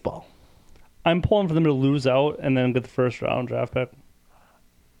of baseball. I'm pulling for them to lose out and then get the first round draft pick.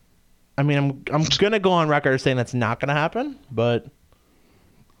 I mean, I'm gonna go on record saying that's not gonna happen, but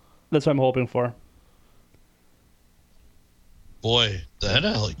that's what I'm hoping for. Boy, the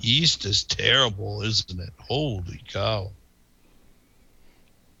NL East is terrible, isn't it? Holy cow!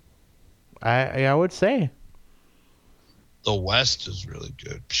 I would say the West is really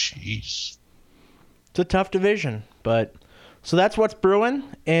good. Jeez, it's a tough division, but so that's what's brewing.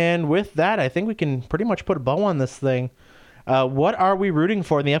 And with that, I think we can pretty much put a bow on this thing. What are we rooting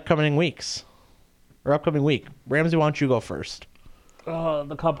for in the upcoming weeks or upcoming week? Ramsay, why don't you go first?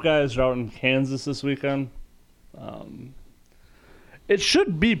 The Cup guys are out in Kansas this weekend. It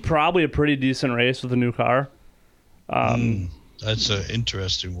should be probably a pretty decent race with a new car. That's an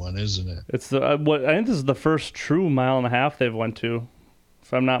interesting one, isn't it? It's I think this is the first true 1.5 mile they've went to,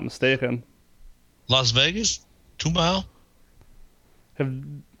 if I'm not mistaken. Las Vegas, 2 mile.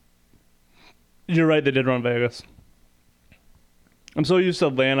 You're right. They did run Vegas. I'm so used to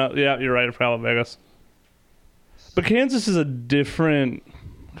Atlanta. Yeah, you're right. I forgot about Vegas. But Kansas is a different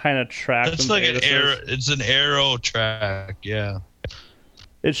kind of track. It's like It's an aero track. Yeah.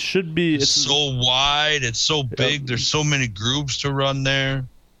 It should be. It's so wide. It's so big. There's so many groups to run there.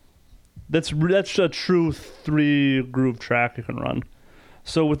 That's a true 3-group track you can run.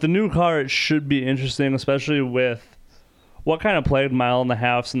 So with the new car, it should be interesting, especially with what kind of plagued 1.5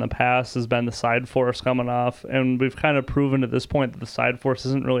 miles in the past has been the side force coming off, and we've kind of proven at this point that the side force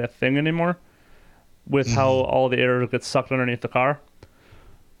isn't really a thing anymore with how all the air gets sucked underneath the car.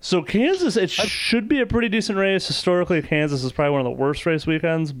 So Kansas, it should be a pretty decent race. Historically, Kansas is probably one of the worst race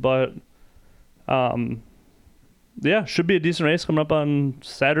weekends, but yeah, should be a decent race coming up on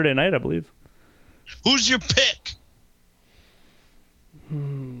Saturday night, I believe. Who's your pick?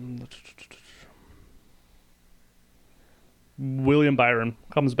 William Byron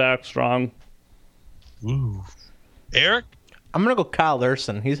comes back strong. Ooh. Eric? I'm going to go Kyle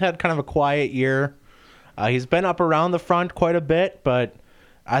Larson. He's had kind of a quiet year. He's been up around the front quite a bit, but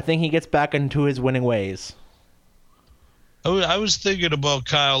I think he gets back into his winning ways. I was thinking about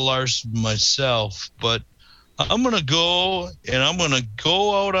Kyle Larson myself, but I'm going to go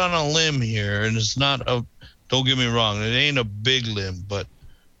out on a limb here, and it's not don't get me wrong, it ain't a big limb, but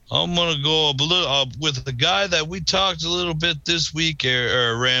I'm going to go with the guy that we talked a little bit this week,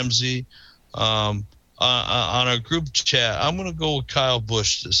 Ramsay, on our group chat. I'm going to go with Kyle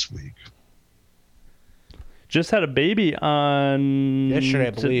Busch this week. Just had a baby on yesterday,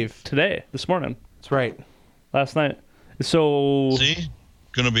 I believe. This morning. That's right. Last night. So see,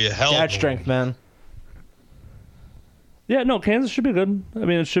 going to be a hell. Dad strength, man. Yeah, no, Kansas should be good. I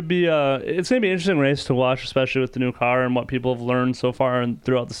mean, it should be. It's going to be an interesting race to watch, especially with the new car and what people have learned so far and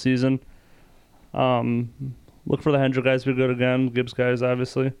throughout the season. Look for the Hendrick guys to be good again. Gibbs guys,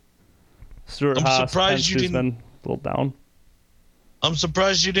 obviously. Stuart Haas, surprised you didn't. Been a little down. I'm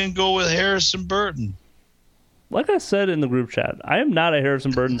surprised you didn't go with Harrison Burton. Like I said in the group chat, I am not a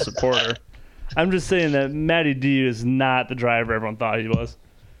Harrison Burton supporter. I'm just saying that Matty D is not the driver everyone thought he was.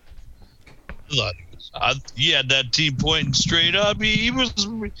 He had that team pointing straight up. He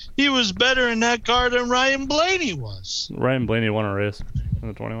was better in that car than Ryan Blaney was. Ryan Blaney won a race in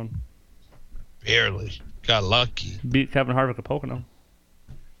the 21. Barely. Got lucky. Beat Kevin Harvick at Pocono.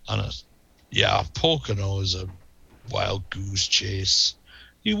 Pocono is a wild goose chase.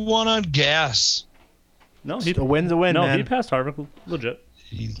 He won on gas. No, a win's a win, man. He passed Harvick legit.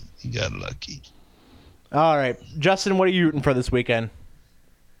 He got lucky. All right. Justin, what are you rooting for this weekend?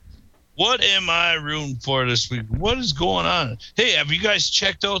 What am I rooting for this week? What is going on? Hey, have you guys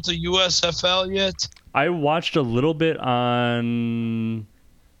checked out the USFL yet? I watched a little bit on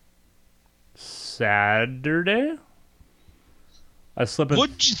Saturday.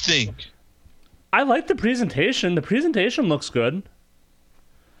 What'd you think? I like the presentation. The presentation looks good.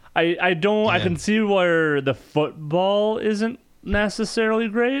 I can see where the football isn't necessarily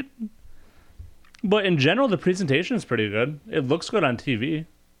great. But in general, the presentation is pretty good. It looks good on TV.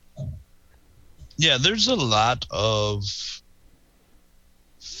 Yeah, there's a lot of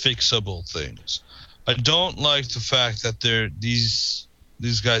fixable things. I don't like the fact that these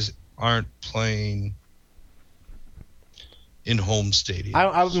guys aren't playing in home stadium.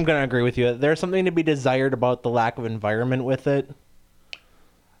 I'm going to agree with you. There's something to be desired about the lack of environment with it.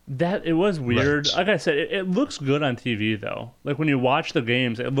 That it was weird. Right. Like I said, it looks good on TV though. Like when you watch the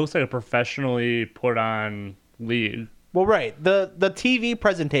games, it looks like a professionally put on league. Well, right. The TV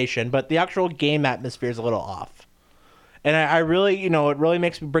presentation, but the actual game atmosphere is a little off. And I really, it really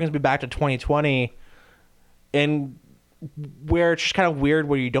brings me back to 2020, and where it's just kind of weird,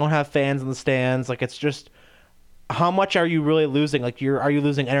 where you don't have fans in the stands. Like, it's just, how much are you really losing? Like, are you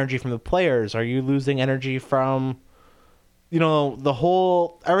losing energy from the players? Are you losing energy from, the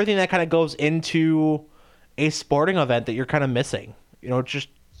whole, everything that kind of goes into a sporting event that you're kind of missing? It's just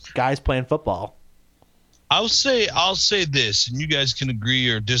guys playing football. I'll say this, and you guys can agree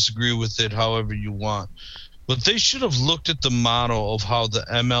or disagree with it however you want. But they should have looked at the model of how the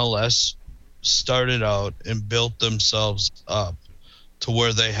MLS started out and built themselves up to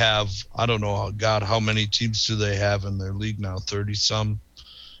where they have, I don't know, God, how many teams do they have in their league now? 30-some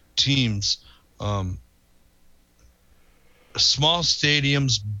teams. Small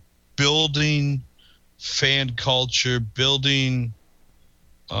stadiums, building fan culture, building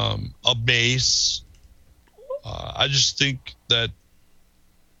a base. I just think that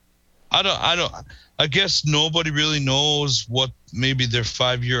I guess nobody really knows what maybe their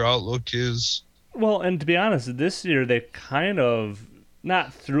 5-year outlook is. Well, and to be honest, this year they kind of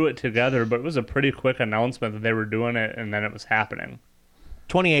not threw it together, but it was a pretty quick announcement that they were doing it, and then it was happening.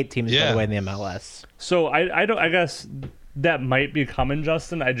 28 teams, by the way, in the MLS. So I guess that might be coming,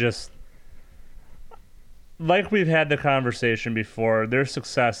 Justin. Like we've had the conversation before, their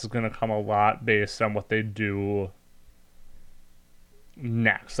success is going to come a lot based on what they do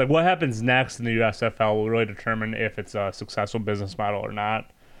next. Like what happens next in the USFL will really determine if it's a successful business model or not.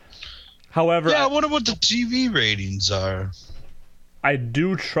 However, I wonder what the TV ratings are. I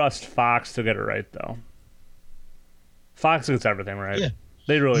do trust Fox to get it right, though. Fox gets everything right. Yeah.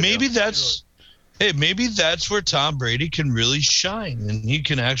 They really maybe do. Maybe that's where Tom Brady can really shine, and he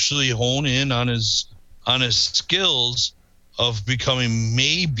can actually hone in on his skills of becoming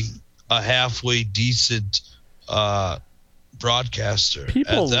maybe a halfway decent broadcaster.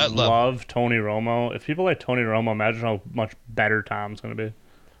 People at that love Tony Romo. If people like Tony Romo, imagine how much better Tom's going to be.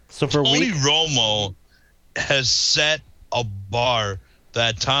 So for Tony Romo has set a bar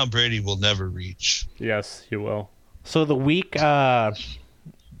that Tom Brady will never reach. Yes, he will. So the week,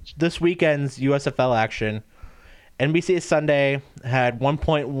 this weekend's USFL action, NBC Sunday had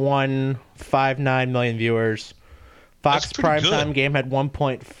 1.159 million viewers. Fox primetime game had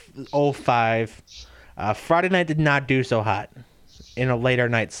 1.05. Friday night did not do so hot in a later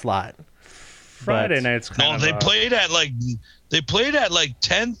night slot. Friday night's kind of they played at like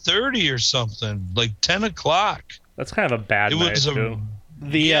 10:30 or something, like 10 o'clock. That's kind of a bad night too.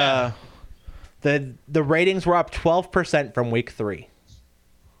 The ratings were up 12% from week 3.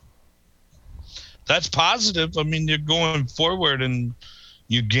 That's positive. I mean, you're going forward and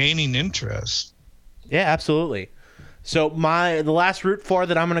you're gaining interest. Yeah, absolutely. So the last route for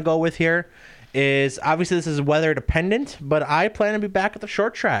that I'm going to go with here is, obviously this is weather dependent, but I plan to be back at the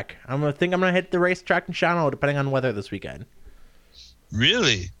short track. I'm going to hit the racetrack in Shawna depending on weather this weekend.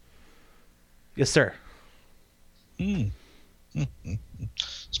 Really? Yes, sir.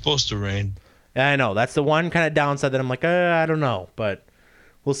 Supposed to rain. Yeah, I know. That's the one kind of downside that I'm like, I don't know, but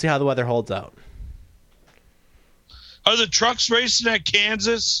we'll see how the weather holds out. Are the trucks racing at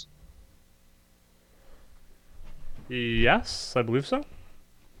Kansas? Yes, I believe so.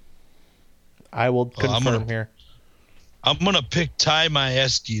 I will confirm here. I'm going to pick Ty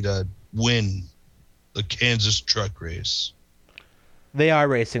Majewski to win the Kansas truck race. They are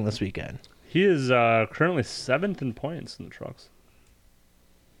racing this weekend. He is currently 7th in points in the trucks.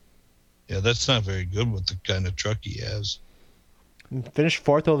 Yeah, that's not very good with the kind of truck he has. Finished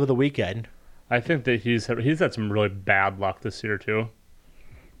 4th over the weekend. I think that he's had some really bad luck this year too.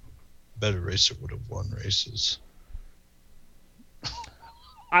 Better racer would have won races.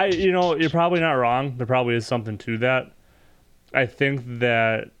 You're probably not wrong. There probably is something to that. I think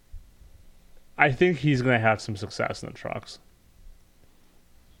he's going to have some success in the trucks.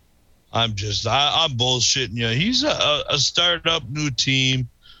 I'm bullshitting you. He's a startup new team.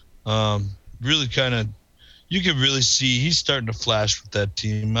 Really kind of, you can really see he's starting to flash with that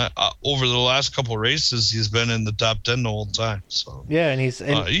team. Over the last couple of races, he's been in the top 10 the whole time. So yeah, and he's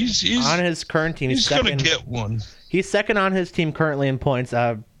on his current team. He's going to get one. He's second on his team currently in points.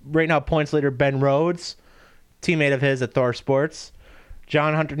 Right now, points leader Ben Rhodes, teammate of his at Thor Sports,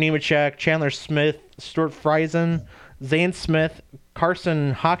 John Hunter Nemechek, Chandler Smith, Stuart Friesen, Zane Smith,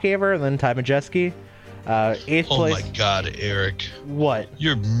 Carson Hockaver, and then Ty Majewski. Eighth Oh place. my God, Eric. What?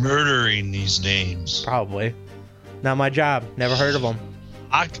 You're murdering these names. Probably. Not my job. Never heard of them.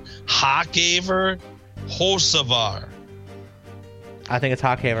 Hawkaver, Hosavar, I think it's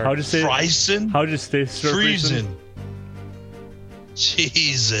Hawkhaver. How'd you say? Friesen, How'd you say? Friesen.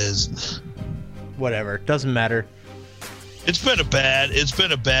 Jesus. Whatever. Doesn't matter. It's been a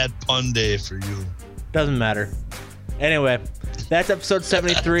bad pun day for you. Doesn't matter. Anyway, that's episode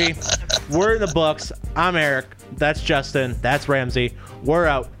 73. We're in the books. I'm Eric. That's Justin. That's Ramsay. We're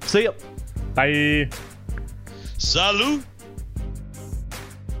out. See ya. Bye. Salut.